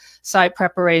site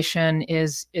preparation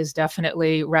is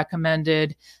definitely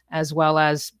recommended, as well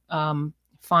as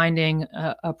finding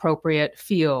appropriate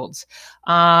fields.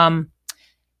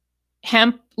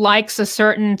 Hemp likes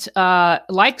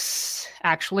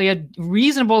actually a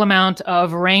reasonable amount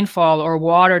of rainfall or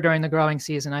water during the growing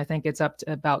season. I think it's up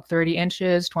to about 30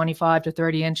 inches, 25 to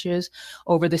 30 inches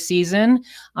over the season.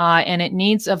 And it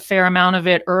needs a fair amount of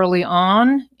it early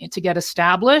on to get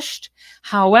established.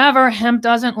 However, hemp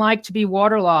doesn't like to be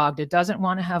waterlogged. It doesn't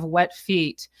want to have wet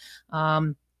feet.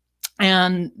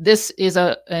 And this is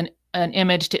an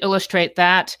image to illustrate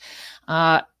that.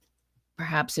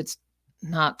 Perhaps it's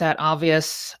not that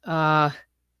obvious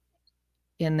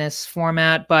in this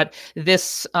format, but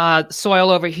this soil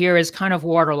over here is kind of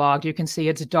waterlogged. You can see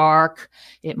it's dark.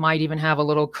 It might even have a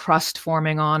little crust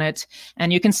forming on it.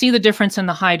 And you can see the difference in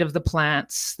the height of the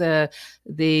plants. The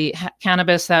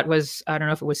cannabis that was, I don't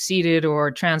know if it was seeded or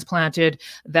transplanted,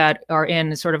 that are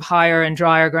in sort of higher and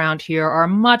drier ground here are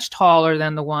much taller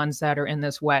than the ones that are in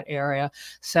this wet area.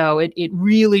 So it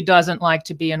really doesn't like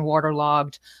to be in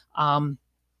waterlogged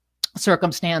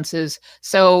circumstances.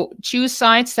 So choose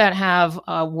sites that have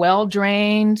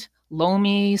well-drained,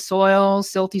 loamy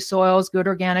soils, silty soils, good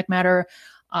organic matter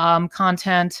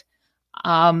content.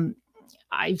 I've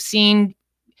seen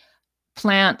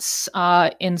plants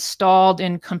installed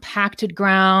in compacted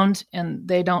ground, and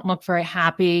they don't look very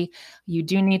happy. You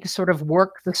do need to sort of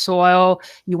work the soil.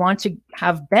 You want to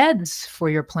have beds for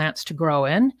your plants to grow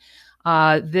in.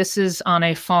 This is on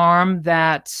a farm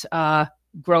that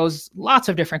grows lots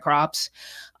of different crops,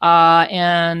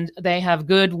 and they have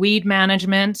good weed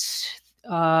management.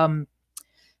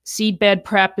 Seed bed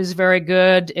prep is very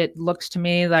good. It looks to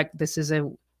me like this is a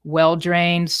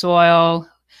well-drained soil,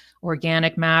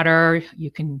 organic matter.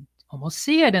 You can almost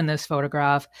see it in this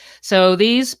photograph. So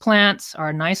these plants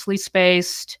are nicely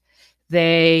spaced.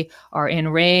 They are in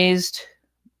raised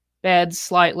beds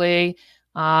slightly.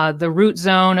 The root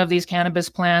zone of these cannabis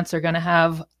plants are going to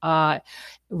have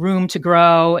room to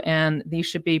grow, and these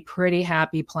should be pretty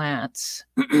happy plants.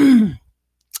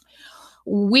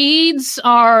 Weeds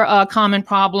are a common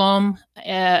problem,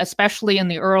 especially in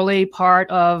the early part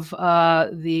of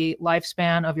the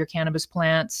lifespan of your cannabis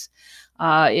plants.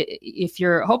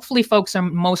 Hopefully folks are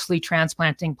mostly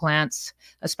transplanting plants,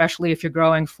 especially if you're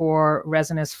growing for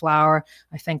resinous flower.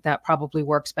 I think that probably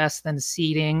works best than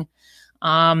seeding.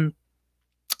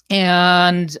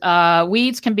 And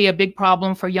weeds can be a big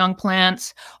problem for young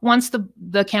plants. Once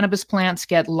the cannabis plants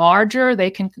get larger, they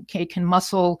can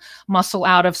muscle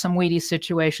out of some weedy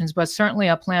situations, but certainly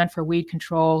a plan for weed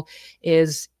control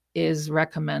is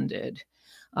recommended.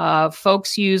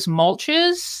 Folks use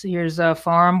mulches. Here's a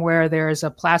farm where there's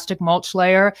a plastic mulch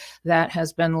layer that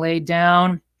has been laid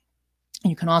down.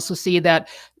 You can also see that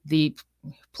the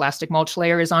plastic mulch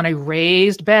layer is on a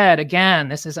raised bed. Again,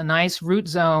 this is a nice root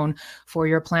zone for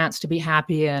your plants to be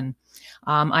happy in.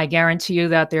 I guarantee you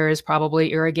that there is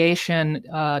probably irrigation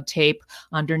tape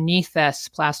underneath this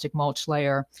plastic mulch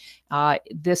layer.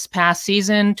 This past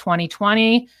season,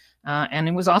 2020, And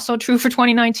it was also true for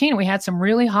 2019. We had some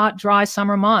really hot, dry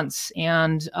summer months,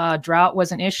 and drought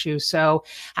was an issue. So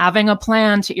having a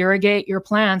plan to irrigate your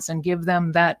plants and give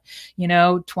them that,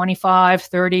 25,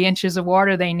 30 inches of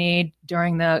water they need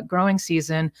during the growing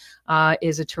season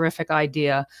is a terrific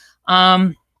idea.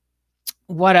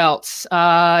 What else?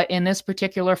 In this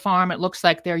particular farm, it looks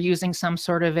like they're using some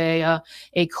sort of a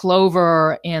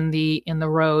clover in the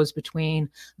rows between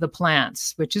the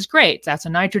plants, which is great. That's a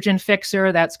nitrogen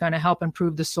fixer. That's going to help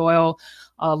improve the soil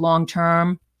long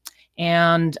term,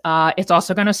 and it's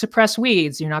also going to suppress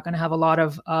weeds. You're not going to have a lot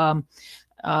of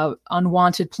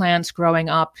unwanted plants growing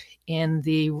up in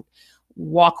the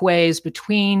walkways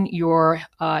between your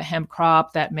hemp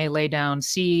crop that may lay down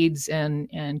seeds and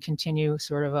continue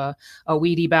sort of a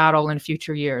weedy battle in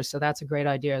future years. So that's a great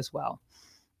idea as well.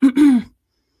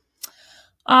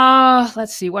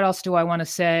 Let's see, what else do I want to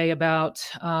say about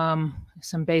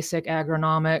some basic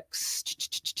agronomics?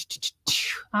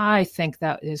 I think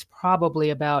that is probably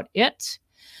about it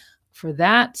for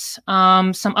that.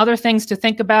 Some other things to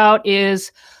think about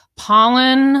is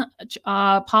pollen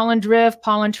drift,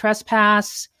 pollen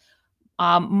trespass.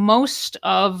 Most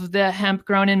of the hemp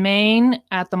grown in Maine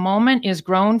at the moment is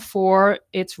grown for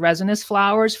its resinous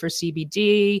flowers, for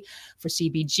CBD, for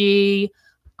CBG,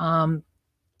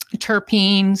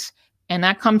 terpenes, and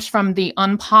that comes from the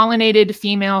unpollinated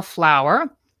female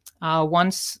flower.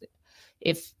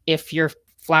 If your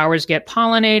flowers get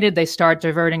pollinated, they start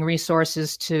diverting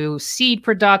resources to seed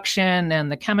production,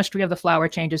 and the chemistry of the flower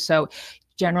changes. So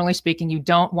generally speaking, you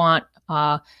don't want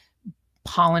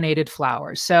pollinated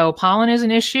flowers. So pollen is an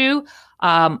issue.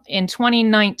 In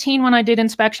 2019, when I did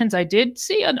inspections, I did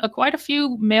see quite a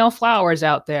few male flowers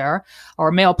out there,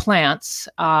 or male plants.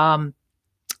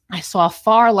 I saw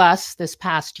far less this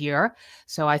past year.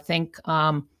 So I think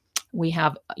we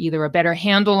have either a better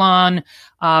handle on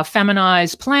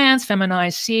feminized plants,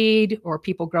 feminized seed, or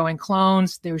people growing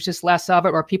clones. There was just less of it,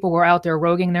 or people were out there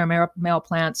roguing their male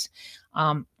plants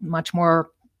much more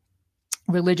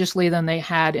religiously than they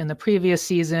had in the previous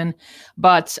season.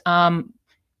 But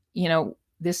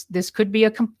this could be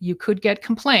you could get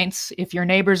complaints if your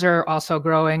neighbors are also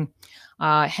growing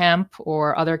hemp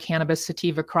or other cannabis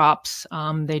sativa crops.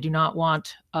 They do not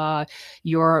want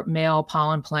your male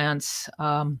pollen plants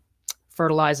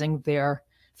fertilizing their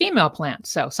female plants.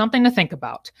 So something to think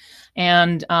about.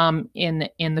 And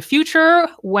in the future,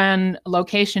 when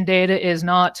location data is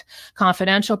not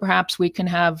confidential, perhaps we can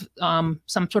have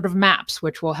some sort of maps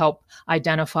which will help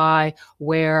identify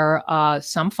where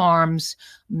some farms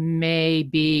may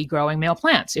be growing male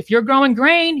plants. If you're growing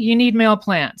grain, you need male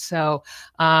plants. So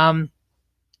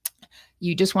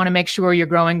you just want to make sure you're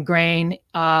growing grain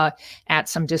at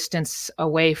some distance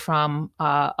away from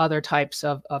other types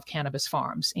of cannabis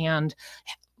farms. And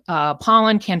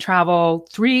pollen can travel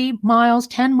 3 miles,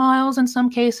 10 miles in some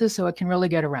cases, so it can really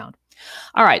get around.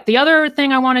 All right, the other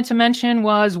thing I wanted to mention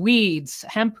was weeds,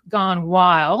 hemp gone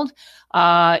wild.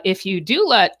 If you do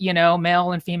let,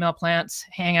 male and female plants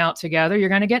hang out together, you're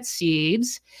going to get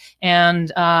seeds.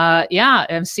 And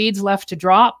and seeds left to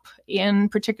drop in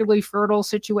particularly fertile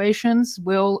situations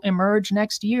will emerge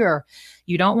next year.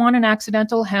 You don't want an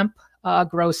accidental hemp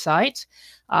grow site.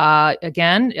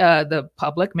 Again, the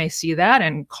public may see that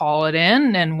and call it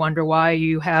in and wonder why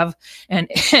you have an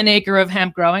acre of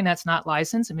hemp growing that's not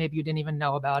licensed, and maybe you didn't even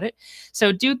know about it.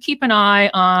 So do keep an eye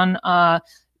on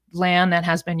land that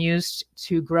has been used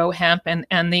to grow hemp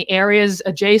and the areas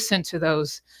adjacent to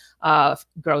those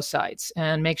grow sites,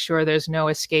 and make sure there's no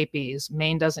escapees.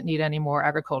 Maine doesn't need any more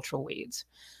agricultural weeds.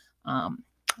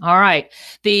 All right.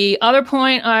 The other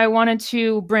point I wanted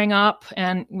to bring up,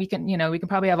 and we can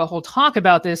probably have a whole talk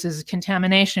about this, is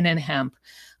contamination in hemp.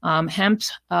 Hemp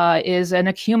is an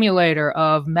accumulator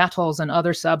of metals and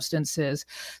other substances.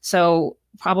 So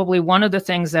probably one of the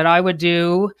things that I would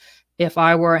do if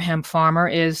I were a hemp farmer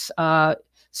is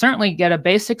certainly get a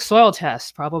basic soil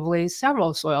test, probably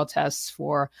several soil tests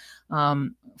for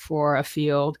a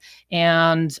field.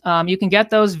 And you can get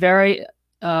those very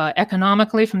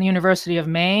economically from the University of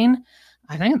Maine.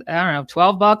 I think, I don't know,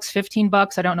 12 bucks, 15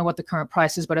 bucks. I don't know what the current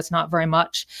price is, but it's not very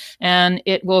much. And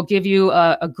it will give you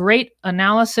a great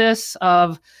analysis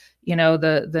of,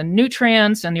 the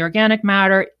nutrients and the organic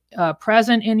matter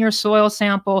present in your soil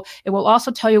sample. It will also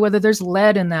tell you whether there's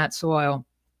lead in that soil.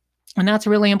 And that's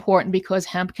really important because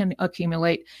hemp can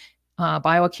bioaccumulate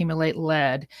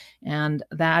lead. And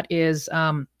that is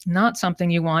not something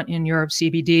you want in your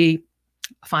CBD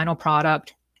final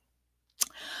product.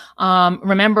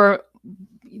 Remember,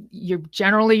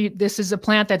 this is a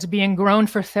plant that's being grown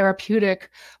for therapeutic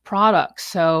products.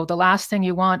 So the last thing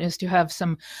you want is to have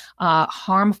some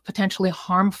potentially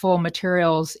harmful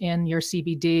materials in your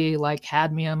CBD, like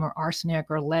cadmium or arsenic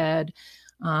or lead.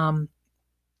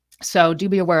 So do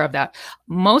be aware of that.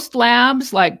 Most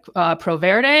labs like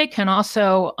Proverde can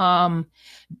also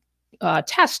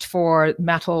test for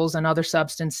metals and other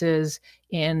substances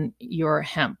in your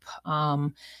hemp.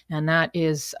 And that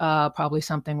is probably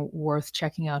something worth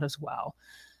checking out as well.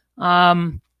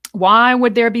 Why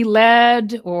would there be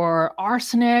lead or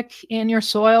arsenic in your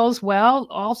soils? Well,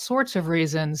 all sorts of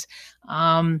reasons.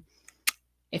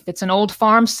 If it's an old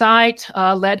farm site,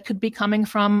 lead could be coming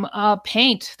from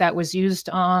paint that was used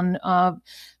on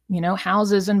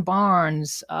houses and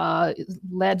barns,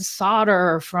 lead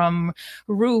solder from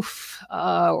roof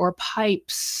or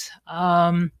pipes.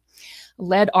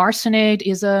 Lead arsenate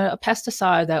is a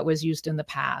pesticide that was used in the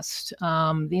past.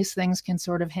 These things can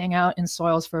sort of hang out in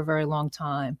soils for a very long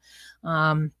time.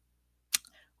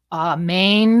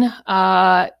 Maine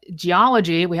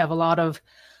geology, we have a lot of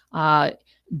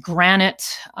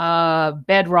granite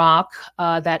bedrock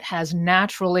that has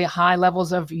naturally high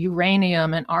levels of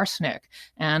uranium and arsenic,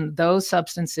 and those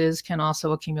substances can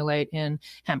also accumulate in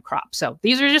hemp crops. So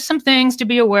these are just some things to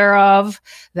be aware of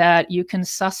that you can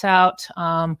suss out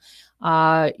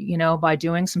by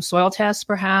doing some soil tests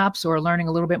perhaps, or learning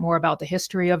a little bit more about the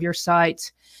history of your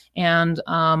site. And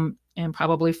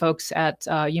probably folks at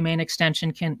Humane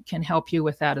Extension can help you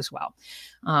with that as well.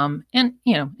 And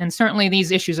certainly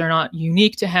these issues are not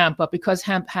unique to hemp, but because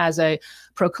hemp has a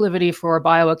proclivity for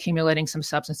bioaccumulating some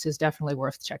substances, definitely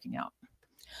worth checking out.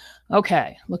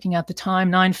 Okay, looking at the time,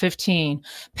 9:15.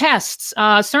 Pests.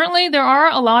 Certainly there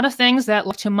are a lot of things that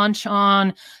love to munch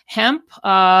on hemp.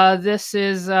 This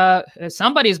is,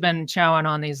 somebody's been chowing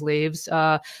on these leaves.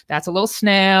 That's a little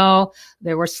snail.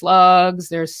 There were slugs.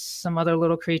 There's some other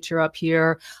little creature up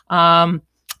here.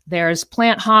 There's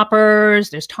plant hoppers.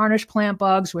 There's tarnished plant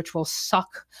bugs, which will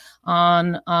suck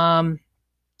on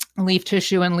leaf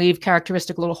tissue and leave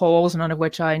characteristic little holes, none of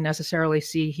which I necessarily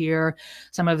see here.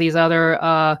 Some of these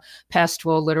other pests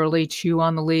will literally chew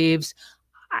on the leaves.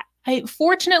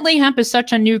 Fortunately, hemp is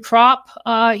such a new crop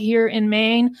here in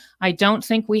Maine. I don't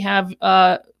think we have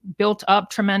built up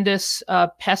tremendous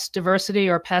pest diversity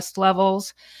or pest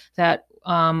levels that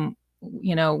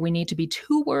we need to be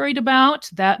too worried about.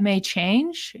 That may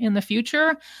change in the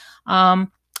future.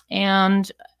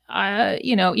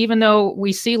 Even though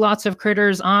we see lots of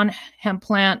critters on hemp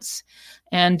plants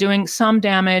and doing some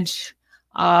damage,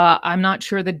 I'm not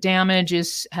sure the damage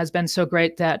has been so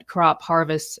great that crop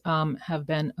harvests have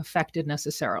been affected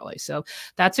necessarily. So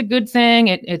that's a good thing.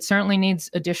 It certainly needs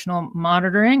additional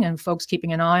monitoring and folks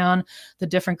keeping an eye on the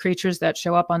different creatures that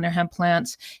show up on their hemp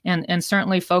plants, and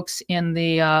certainly folks in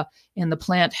the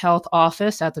plant health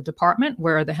office at the department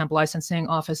where the hemp licensing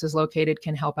office is located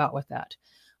can help out with that.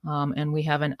 And we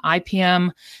have an IPM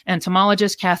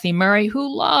entomologist, Kathy Murray,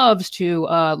 who loves to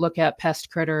look at pest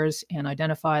critters and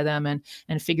identify them and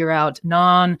figure out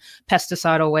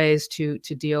non-pesticidal ways to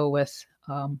deal with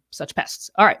such pests.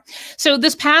 All right. So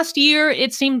this past year,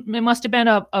 it must have been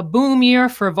a boom year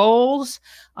for voles.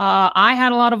 I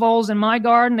had a lot of voles in my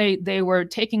garden. They were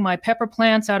taking my pepper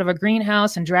plants out of a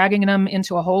greenhouse and dragging them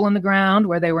into a hole in the ground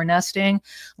where they were nesting,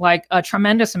 like a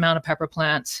tremendous amount of pepper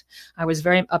plants. I was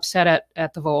very upset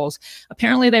at the voles.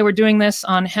 Apparently, they were doing this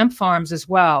on hemp farms as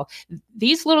well.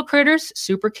 These little critters,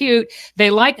 super cute. They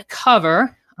like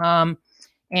cover.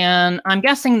 And I'm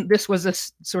guessing this was a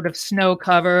sort of snow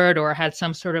covered or had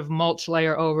some sort of mulch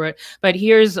layer over it. But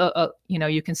here's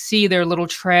you can see their little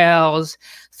trails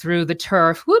through the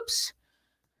turf.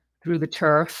 Through the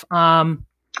turf. I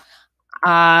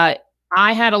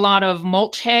had a lot of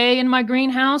mulch hay in my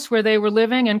greenhouse where they were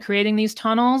living and creating these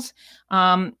tunnels.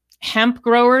 Hemp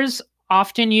growers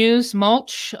often use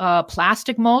mulch,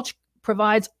 plastic mulch.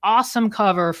 Provides awesome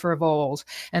cover for voles,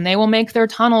 and they will make their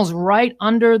tunnels right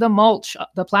under the mulch,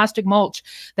 the plastic mulch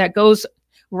that goes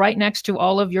right next to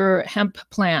all of your hemp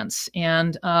plants.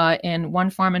 And in one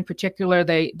farm in particular,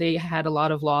 they had a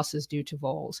lot of losses due to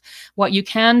voles. What you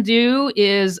can do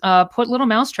is put little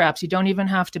mouse traps. You don't even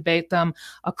have to bait them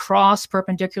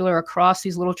perpendicular across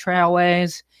these little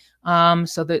trailways.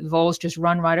 So that voles just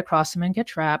run right across them and get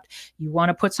trapped. You want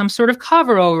to put some sort of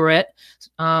cover over it,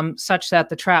 such that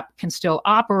the trap can still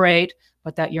operate,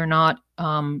 but that you're not,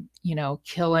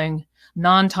 killing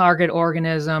non-target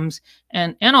organisms.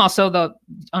 And also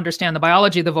understand the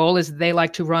biology of the vole is they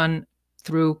like to run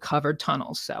through covered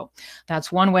tunnels. So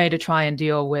that's one way to try and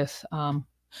deal with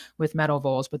meadow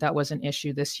voles, but that was an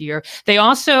issue this year. They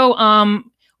also,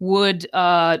 would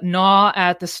gnaw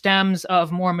at the stems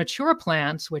of more mature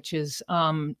plants, which is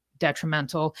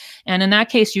detrimental. And in that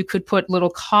case, you could put little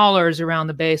collars around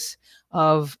the base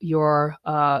of your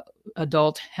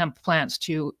adult hemp plants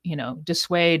to,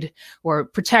 dissuade or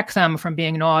protect them from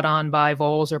being gnawed on by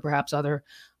voles or perhaps other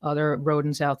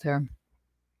rodents out there.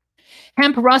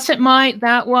 Hemp russet mite,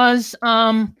 that was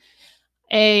a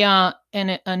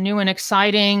new and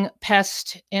exciting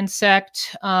pest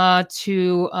insect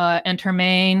to enter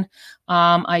Maine.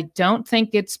 I don't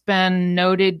think it's been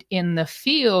noted in the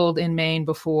field in Maine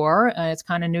before. It's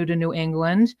kind of new to New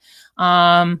England.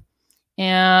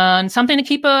 And something to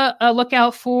keep a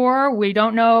lookout for. We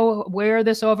don't know where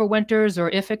this overwinters or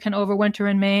if it can overwinter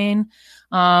in Maine.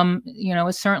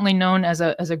 It's certainly known as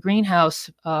a greenhouse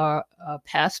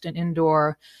pest, an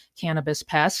indoor cannabis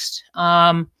pest.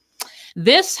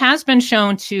 This has been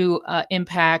shown to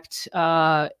impact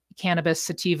cannabis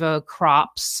sativa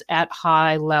crops at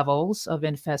high levels of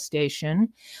infestation.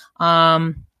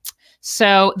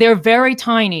 So they're very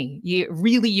tiny.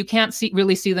 You can't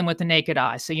really see them with the naked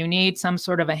eye. So you need some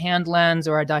sort of a hand lens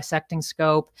or a dissecting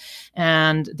scope.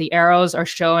 And the arrows are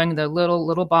showing the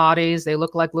little bodies. They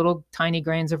look like little tiny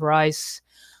grains of rice.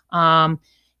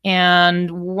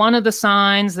 And one of the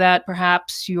signs that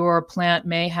perhaps your plant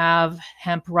may have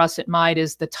hemp russet mite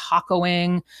is the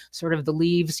tacoing. Sort of the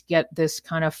leaves get this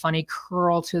kind of funny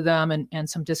curl to them and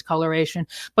some discoloration.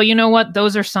 But you know what?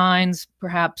 Those are signs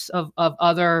perhaps of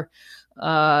other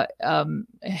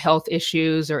health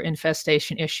issues or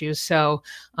infestation issues. So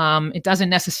it doesn't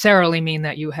necessarily mean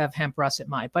that you have hemp russet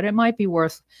mite, but it might be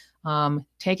worth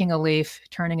taking a leaf,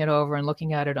 turning it over, and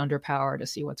looking at it under power to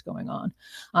see what's going on.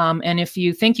 And if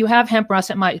you think you have hemp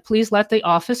russet mite, please let the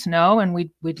office know, and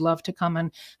we'd love to come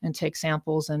and take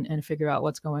samples and figure out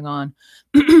what's going on.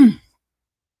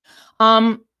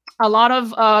 A lot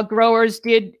of growers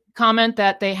did comment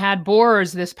that they had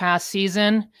borers this past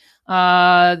season.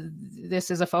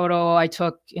 This is a photo I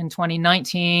took in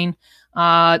 2019.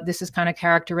 This is kind of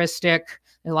characteristic.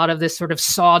 A lot of this sort of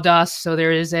sawdust. So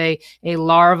there is a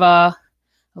larva,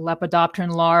 a Lepidopteran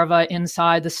larva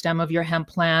inside the stem of your hemp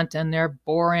plant, and they're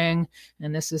boring.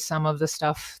 And this is some of the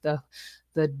stuff,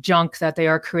 the junk that they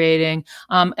are creating.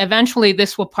 Eventually,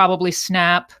 this will probably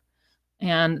snap,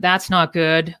 and that's not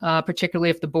good,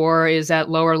 particularly if the borer is at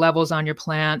lower levels on your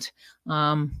plant.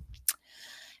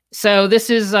 So this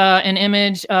is an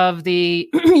image of the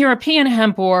European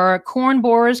hemp borer. Corn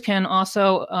borers can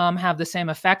also have the same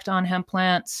effect on hemp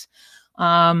plants.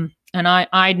 And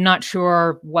I'm not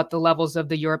sure what the levels of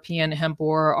the European hemp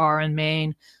borer are in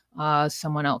Maine.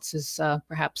 Someone else is,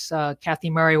 perhaps Kathy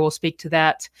Murray will speak to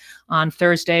that on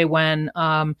Thursday when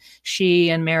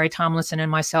she and Mary Tomlinson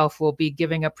and myself will be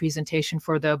giving a presentation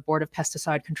for the Board of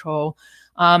Pesticide Control.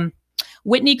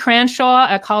 Whitney Cranshaw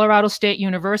at Colorado State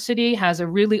University has a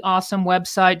really awesome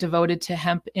website devoted to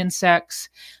hemp insects.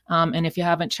 And if you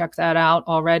haven't checked that out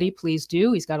already, please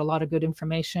do. He's got a lot of good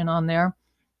information on there.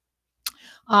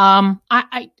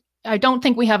 I don't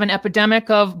think we have an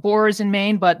epidemic of borers in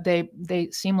Maine, but they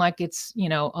seem like it's,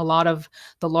 a lot of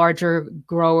the larger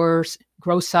grow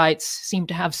sites seem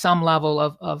to have some level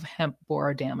of hemp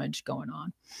borer damage going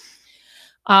on.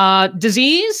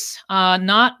 Disease,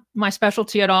 not my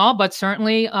specialty at all, but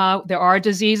certainly there are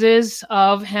diseases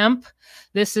of hemp.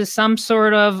 This is some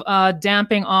sort of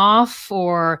damping off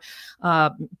or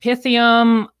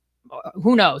pythium.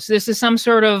 Who knows? This is some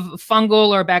sort of fungal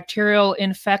or bacterial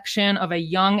infection of a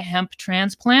young hemp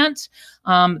transplant.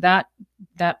 That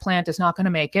plant is not going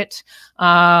to make it.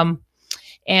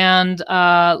 And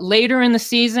later in the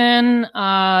season,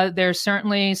 there's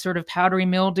certainly sort of powdery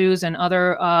mildews and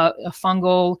other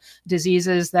fungal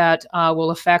diseases that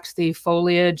will affect the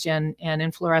foliage and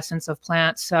inflorescence of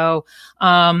plants. So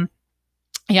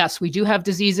yes, we do have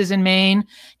diseases in Maine,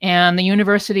 and the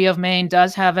University of Maine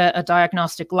does have a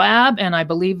diagnostic lab, and I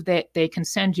believe that they can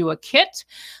send you a kit.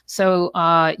 So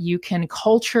you can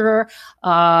culture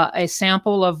a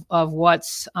sample of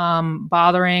what's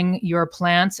bothering your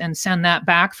plants and send that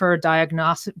back for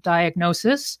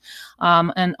diagnosis.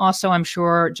 And also, I'm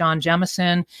sure John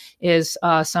Jemison is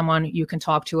someone you can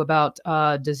talk to about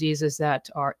diseases that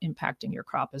are impacting your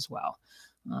crop as well.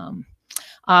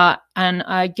 And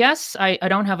I guess I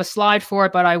don't have a slide for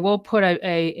it, but I will put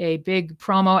a big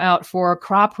promo out for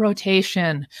crop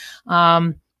rotation.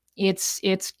 It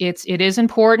is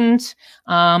important,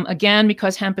 again,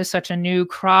 because hemp is such a new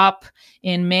crop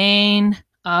in Maine.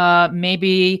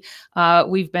 Maybe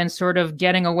we've been sort of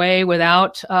getting away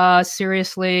without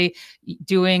seriously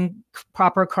doing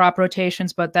proper crop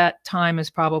rotations, but that time is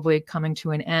probably coming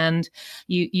to an end.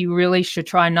 You really should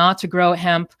try not to grow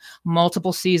hemp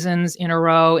multiple seasons in a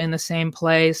row in the same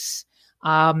place.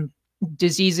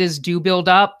 Diseases do build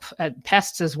up,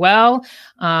 pests as well.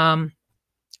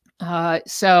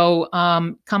 So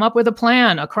come up with a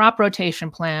plan, a crop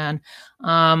rotation plan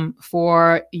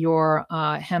for your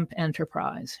hemp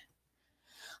enterprise.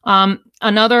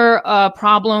 Another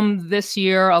problem this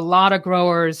year, a lot of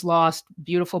growers lost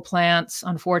beautiful plants,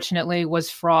 unfortunately,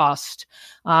 was frost.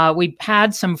 We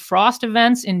had some frost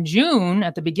events in June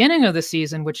at the beginning of the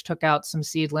season, which took out some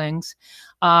seedlings.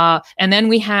 And then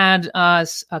we had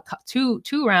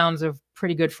two rounds of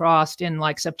pretty good frost in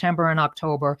like September and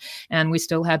October, and we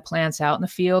still had plants out in the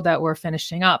field that were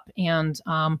finishing up. And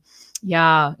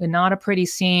yeah, not a pretty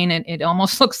scene. It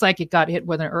almost looks like it got hit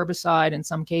with an herbicide in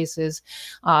some cases.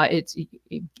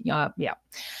 Yeah.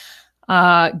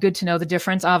 Good to know the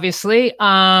difference, obviously.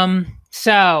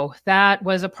 So that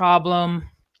was a problem.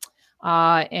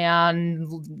 And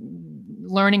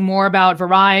learning more about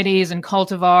varieties and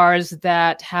cultivars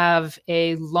that have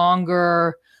a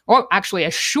longer, or actually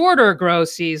a shorter grow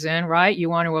season, right? You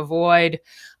want to avoid,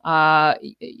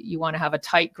 you want to have a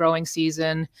tight growing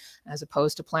season as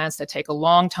opposed to plants that take a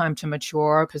long time to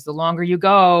mature, because the longer you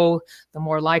go, the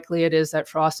more likely it is that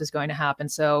frost is going to happen.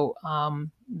 So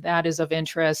that is of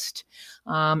interest.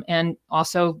 And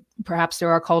also perhaps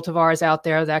there are cultivars out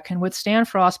there that can withstand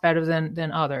frost better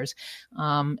than others.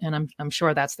 And I'm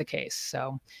sure that's the case.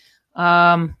 So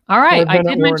all right. I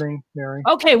did warning, Mary.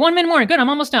 Okay, 1 minute warning. Good. I'm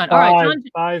almost done. All right, John,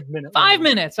 5 minutes. 5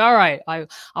 minutes. All right.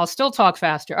 I'll still talk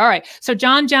faster. All right. So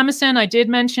John Jemison, I did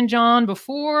mention John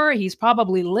before. He's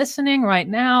probably listening right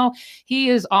now. He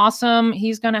is awesome.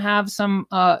 He's going to have some.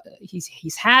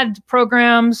 He's had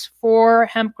programs for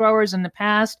hemp growers in the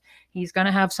past. He's going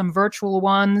to have some virtual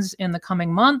ones in the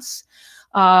coming months.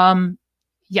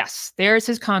 Yes, there's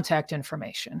his contact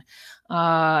information.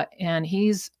 And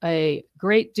he's a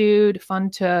great dude, fun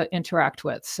to interact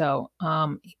with. So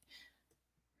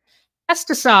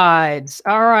pesticides.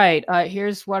 All right,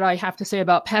 here's what I have to say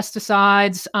about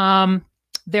pesticides.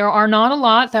 There are not a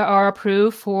lot that are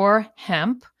approved for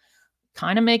hemp.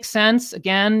 Kind of makes sense.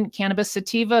 Again, cannabis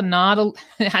sativa,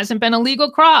 it hasn't been a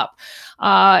legal crop.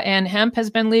 And hemp has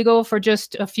been legal for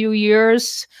just a few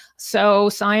years. So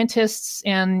scientists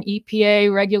and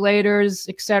EPA regulators,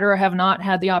 et cetera, have not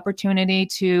had the opportunity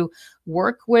to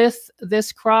work with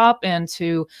this crop and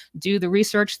to do the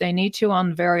research they need to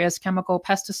on various chemical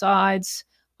pesticides.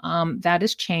 That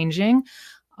is changing.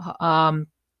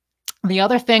 The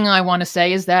other thing I want to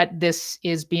say is that this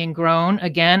is being grown,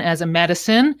 again, as a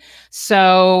medicine.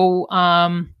 So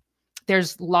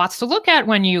there's lots to look at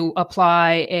when you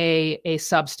apply a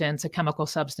substance, a chemical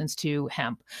substance to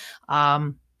hemp.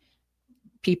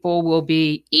 People will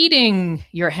be eating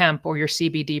your hemp or your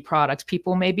CBD products.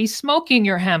 People may be smoking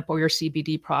your hemp or your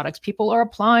CBD products. People are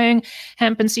applying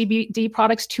hemp and CBD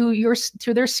products to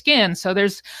their skin. So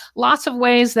there's lots of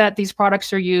ways that these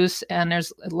products are used, and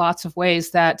there's lots of ways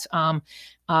that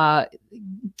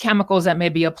chemicals that may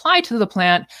be applied to the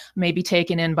plant may be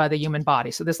taken in by the human body.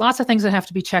 So there's lots of things that have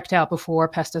to be checked out before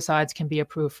pesticides can be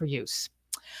approved for use.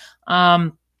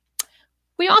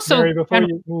 We also, Mary, before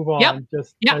you move on,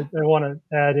 I want to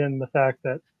add in the fact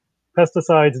that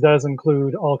pesticides does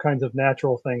include all kinds of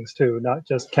natural things too, not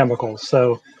just chemicals.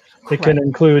 So it can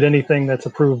include anything that's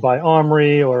approved by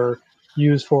OMRI or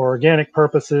used for organic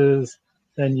purposes.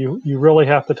 And you really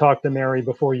have to talk to Mary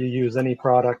before you use any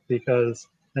product, because,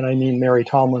 and I mean Mary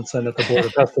Tomlinson at the Board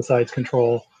of Pesticides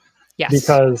Control,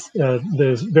 because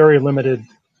there's very limited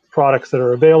products that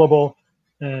are available,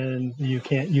 and you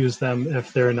can't use them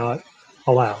if they're not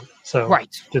allowed. So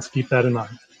just keep that in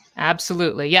mind.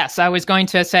 Absolutely. Yes. I was going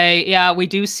to say, yeah, we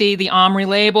do see the OMRI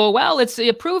label. Well, it's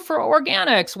approved for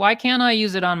organics. Why can't I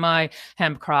use it on my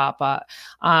hemp crop?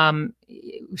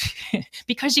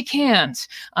 Because you can't.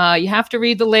 You have to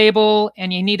read the label,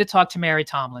 and you need to talk to Mary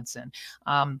Tomlinson.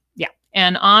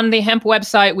 And on the hemp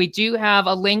website, we do have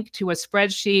a link to a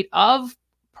spreadsheet of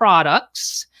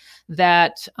products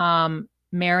that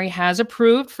Mary has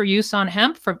approved for use on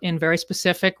hemp in very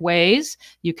specific ways.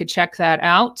 You could check that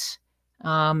out.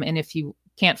 And if you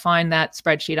can't find that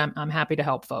spreadsheet, I'm happy to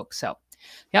help folks. So,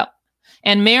 yep.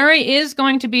 And Mary is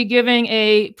going to be giving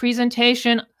a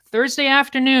presentation Thursday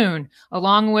afternoon,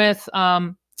 along with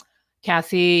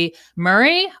Kathy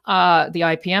Murray, the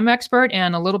IPM expert,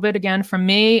 and a little bit again from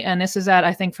me. And this is at,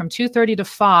 I think, from 2:30 to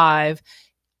 5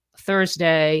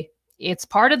 Thursday it's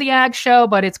part of the Ag Show,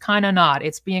 but it's kind of not.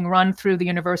 It's being run through the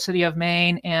University of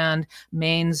Maine and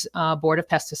Maine's Board of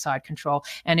Pesticide Control,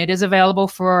 and it is available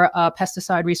for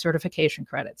pesticide recertification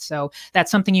credits. So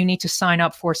that's something you need to sign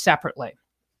up for separately.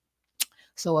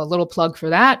 So a little plug for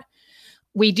that.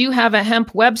 We do have a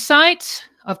hemp website,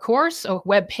 of course, a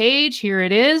web page. Here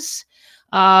it is.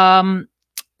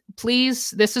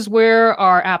 Please, this is where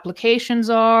our applications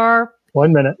are.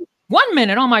 1 minute. 1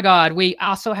 minute. Oh my God. We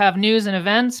also have news and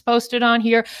events posted on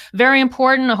here. Very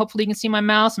important. Hopefully you can see my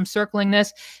mouse. I'm circling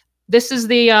this. This is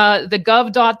the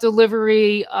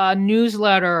gov.delivery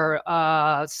newsletter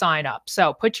sign up.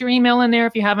 So put your email in there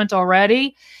if you haven't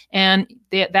already. And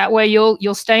that way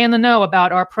you'll stay in the know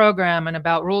about our program and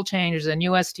about rule changes and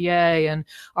USDA and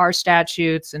our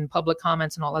statutes and public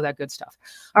comments and all of that good stuff.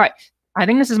 All right. I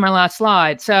think this is my last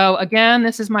slide. So again,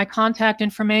 this is my contact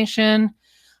information.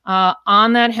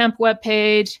 On that hemp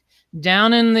webpage,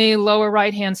 down in the lower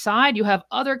right-hand side, you have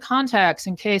other contacts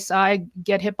in case I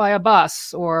get hit by a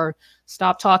bus or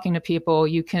stop talking to people.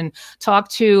 You can talk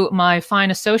to my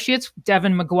fine associates,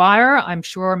 Devin McGuire. I'm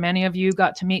sure many of you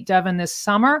got to meet Devin this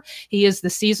summer. He is the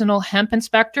seasonal hemp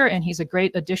inspector, and he's a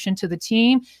great addition to the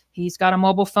team. He's got a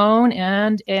mobile phone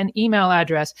and an email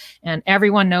address, and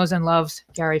everyone knows and loves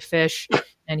Gary Fish,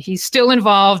 and he's still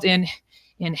involved in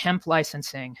hemp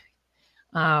licensing.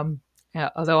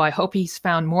 Although I hope he's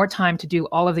found more time to do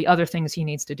all of the other things he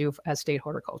needs to do as state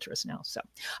horticulturist now. So,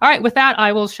 all right, with that,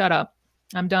 I will shut up.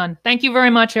 I'm done. Thank you very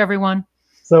much, everyone.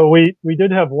 So we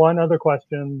did have one other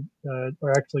question,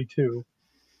 or actually two.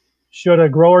 Should a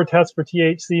grower test for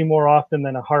THC more often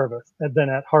than at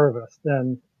harvest?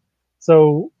 And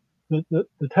so the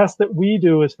test that we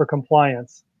do is for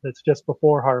compliance. It's just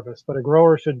before harvest, but a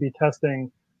grower should be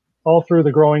testing all through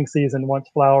the growing season once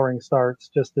flowering starts,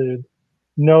 just to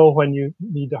know when you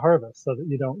need to harvest so that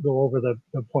you don't go over the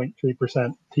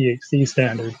 0.3% THC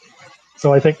standard.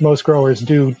 So I think most growers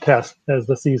do test as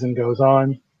the season goes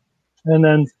on. And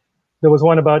then there was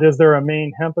one about, is there a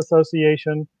Maine Hemp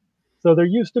Association? So there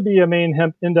used to be a Maine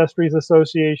Hemp Industries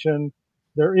Association.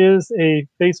 There is a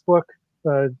Facebook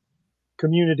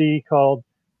community called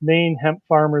Maine Hemp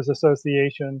Farmers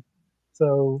Association.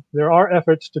 So there are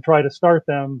efforts to try to start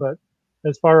them, but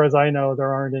as far as I know,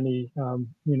 there aren't any,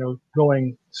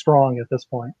 going strong at this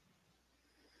point.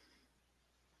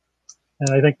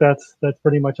 And I think that's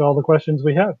pretty much all the questions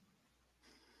we have.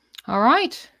 All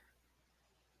right.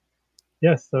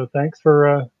 Yes. So thanks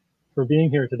for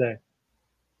being here today.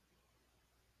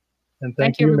 And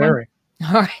thank you, everyone. Mary.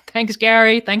 All right. Thanks,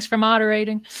 Gary. Thanks for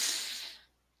moderating.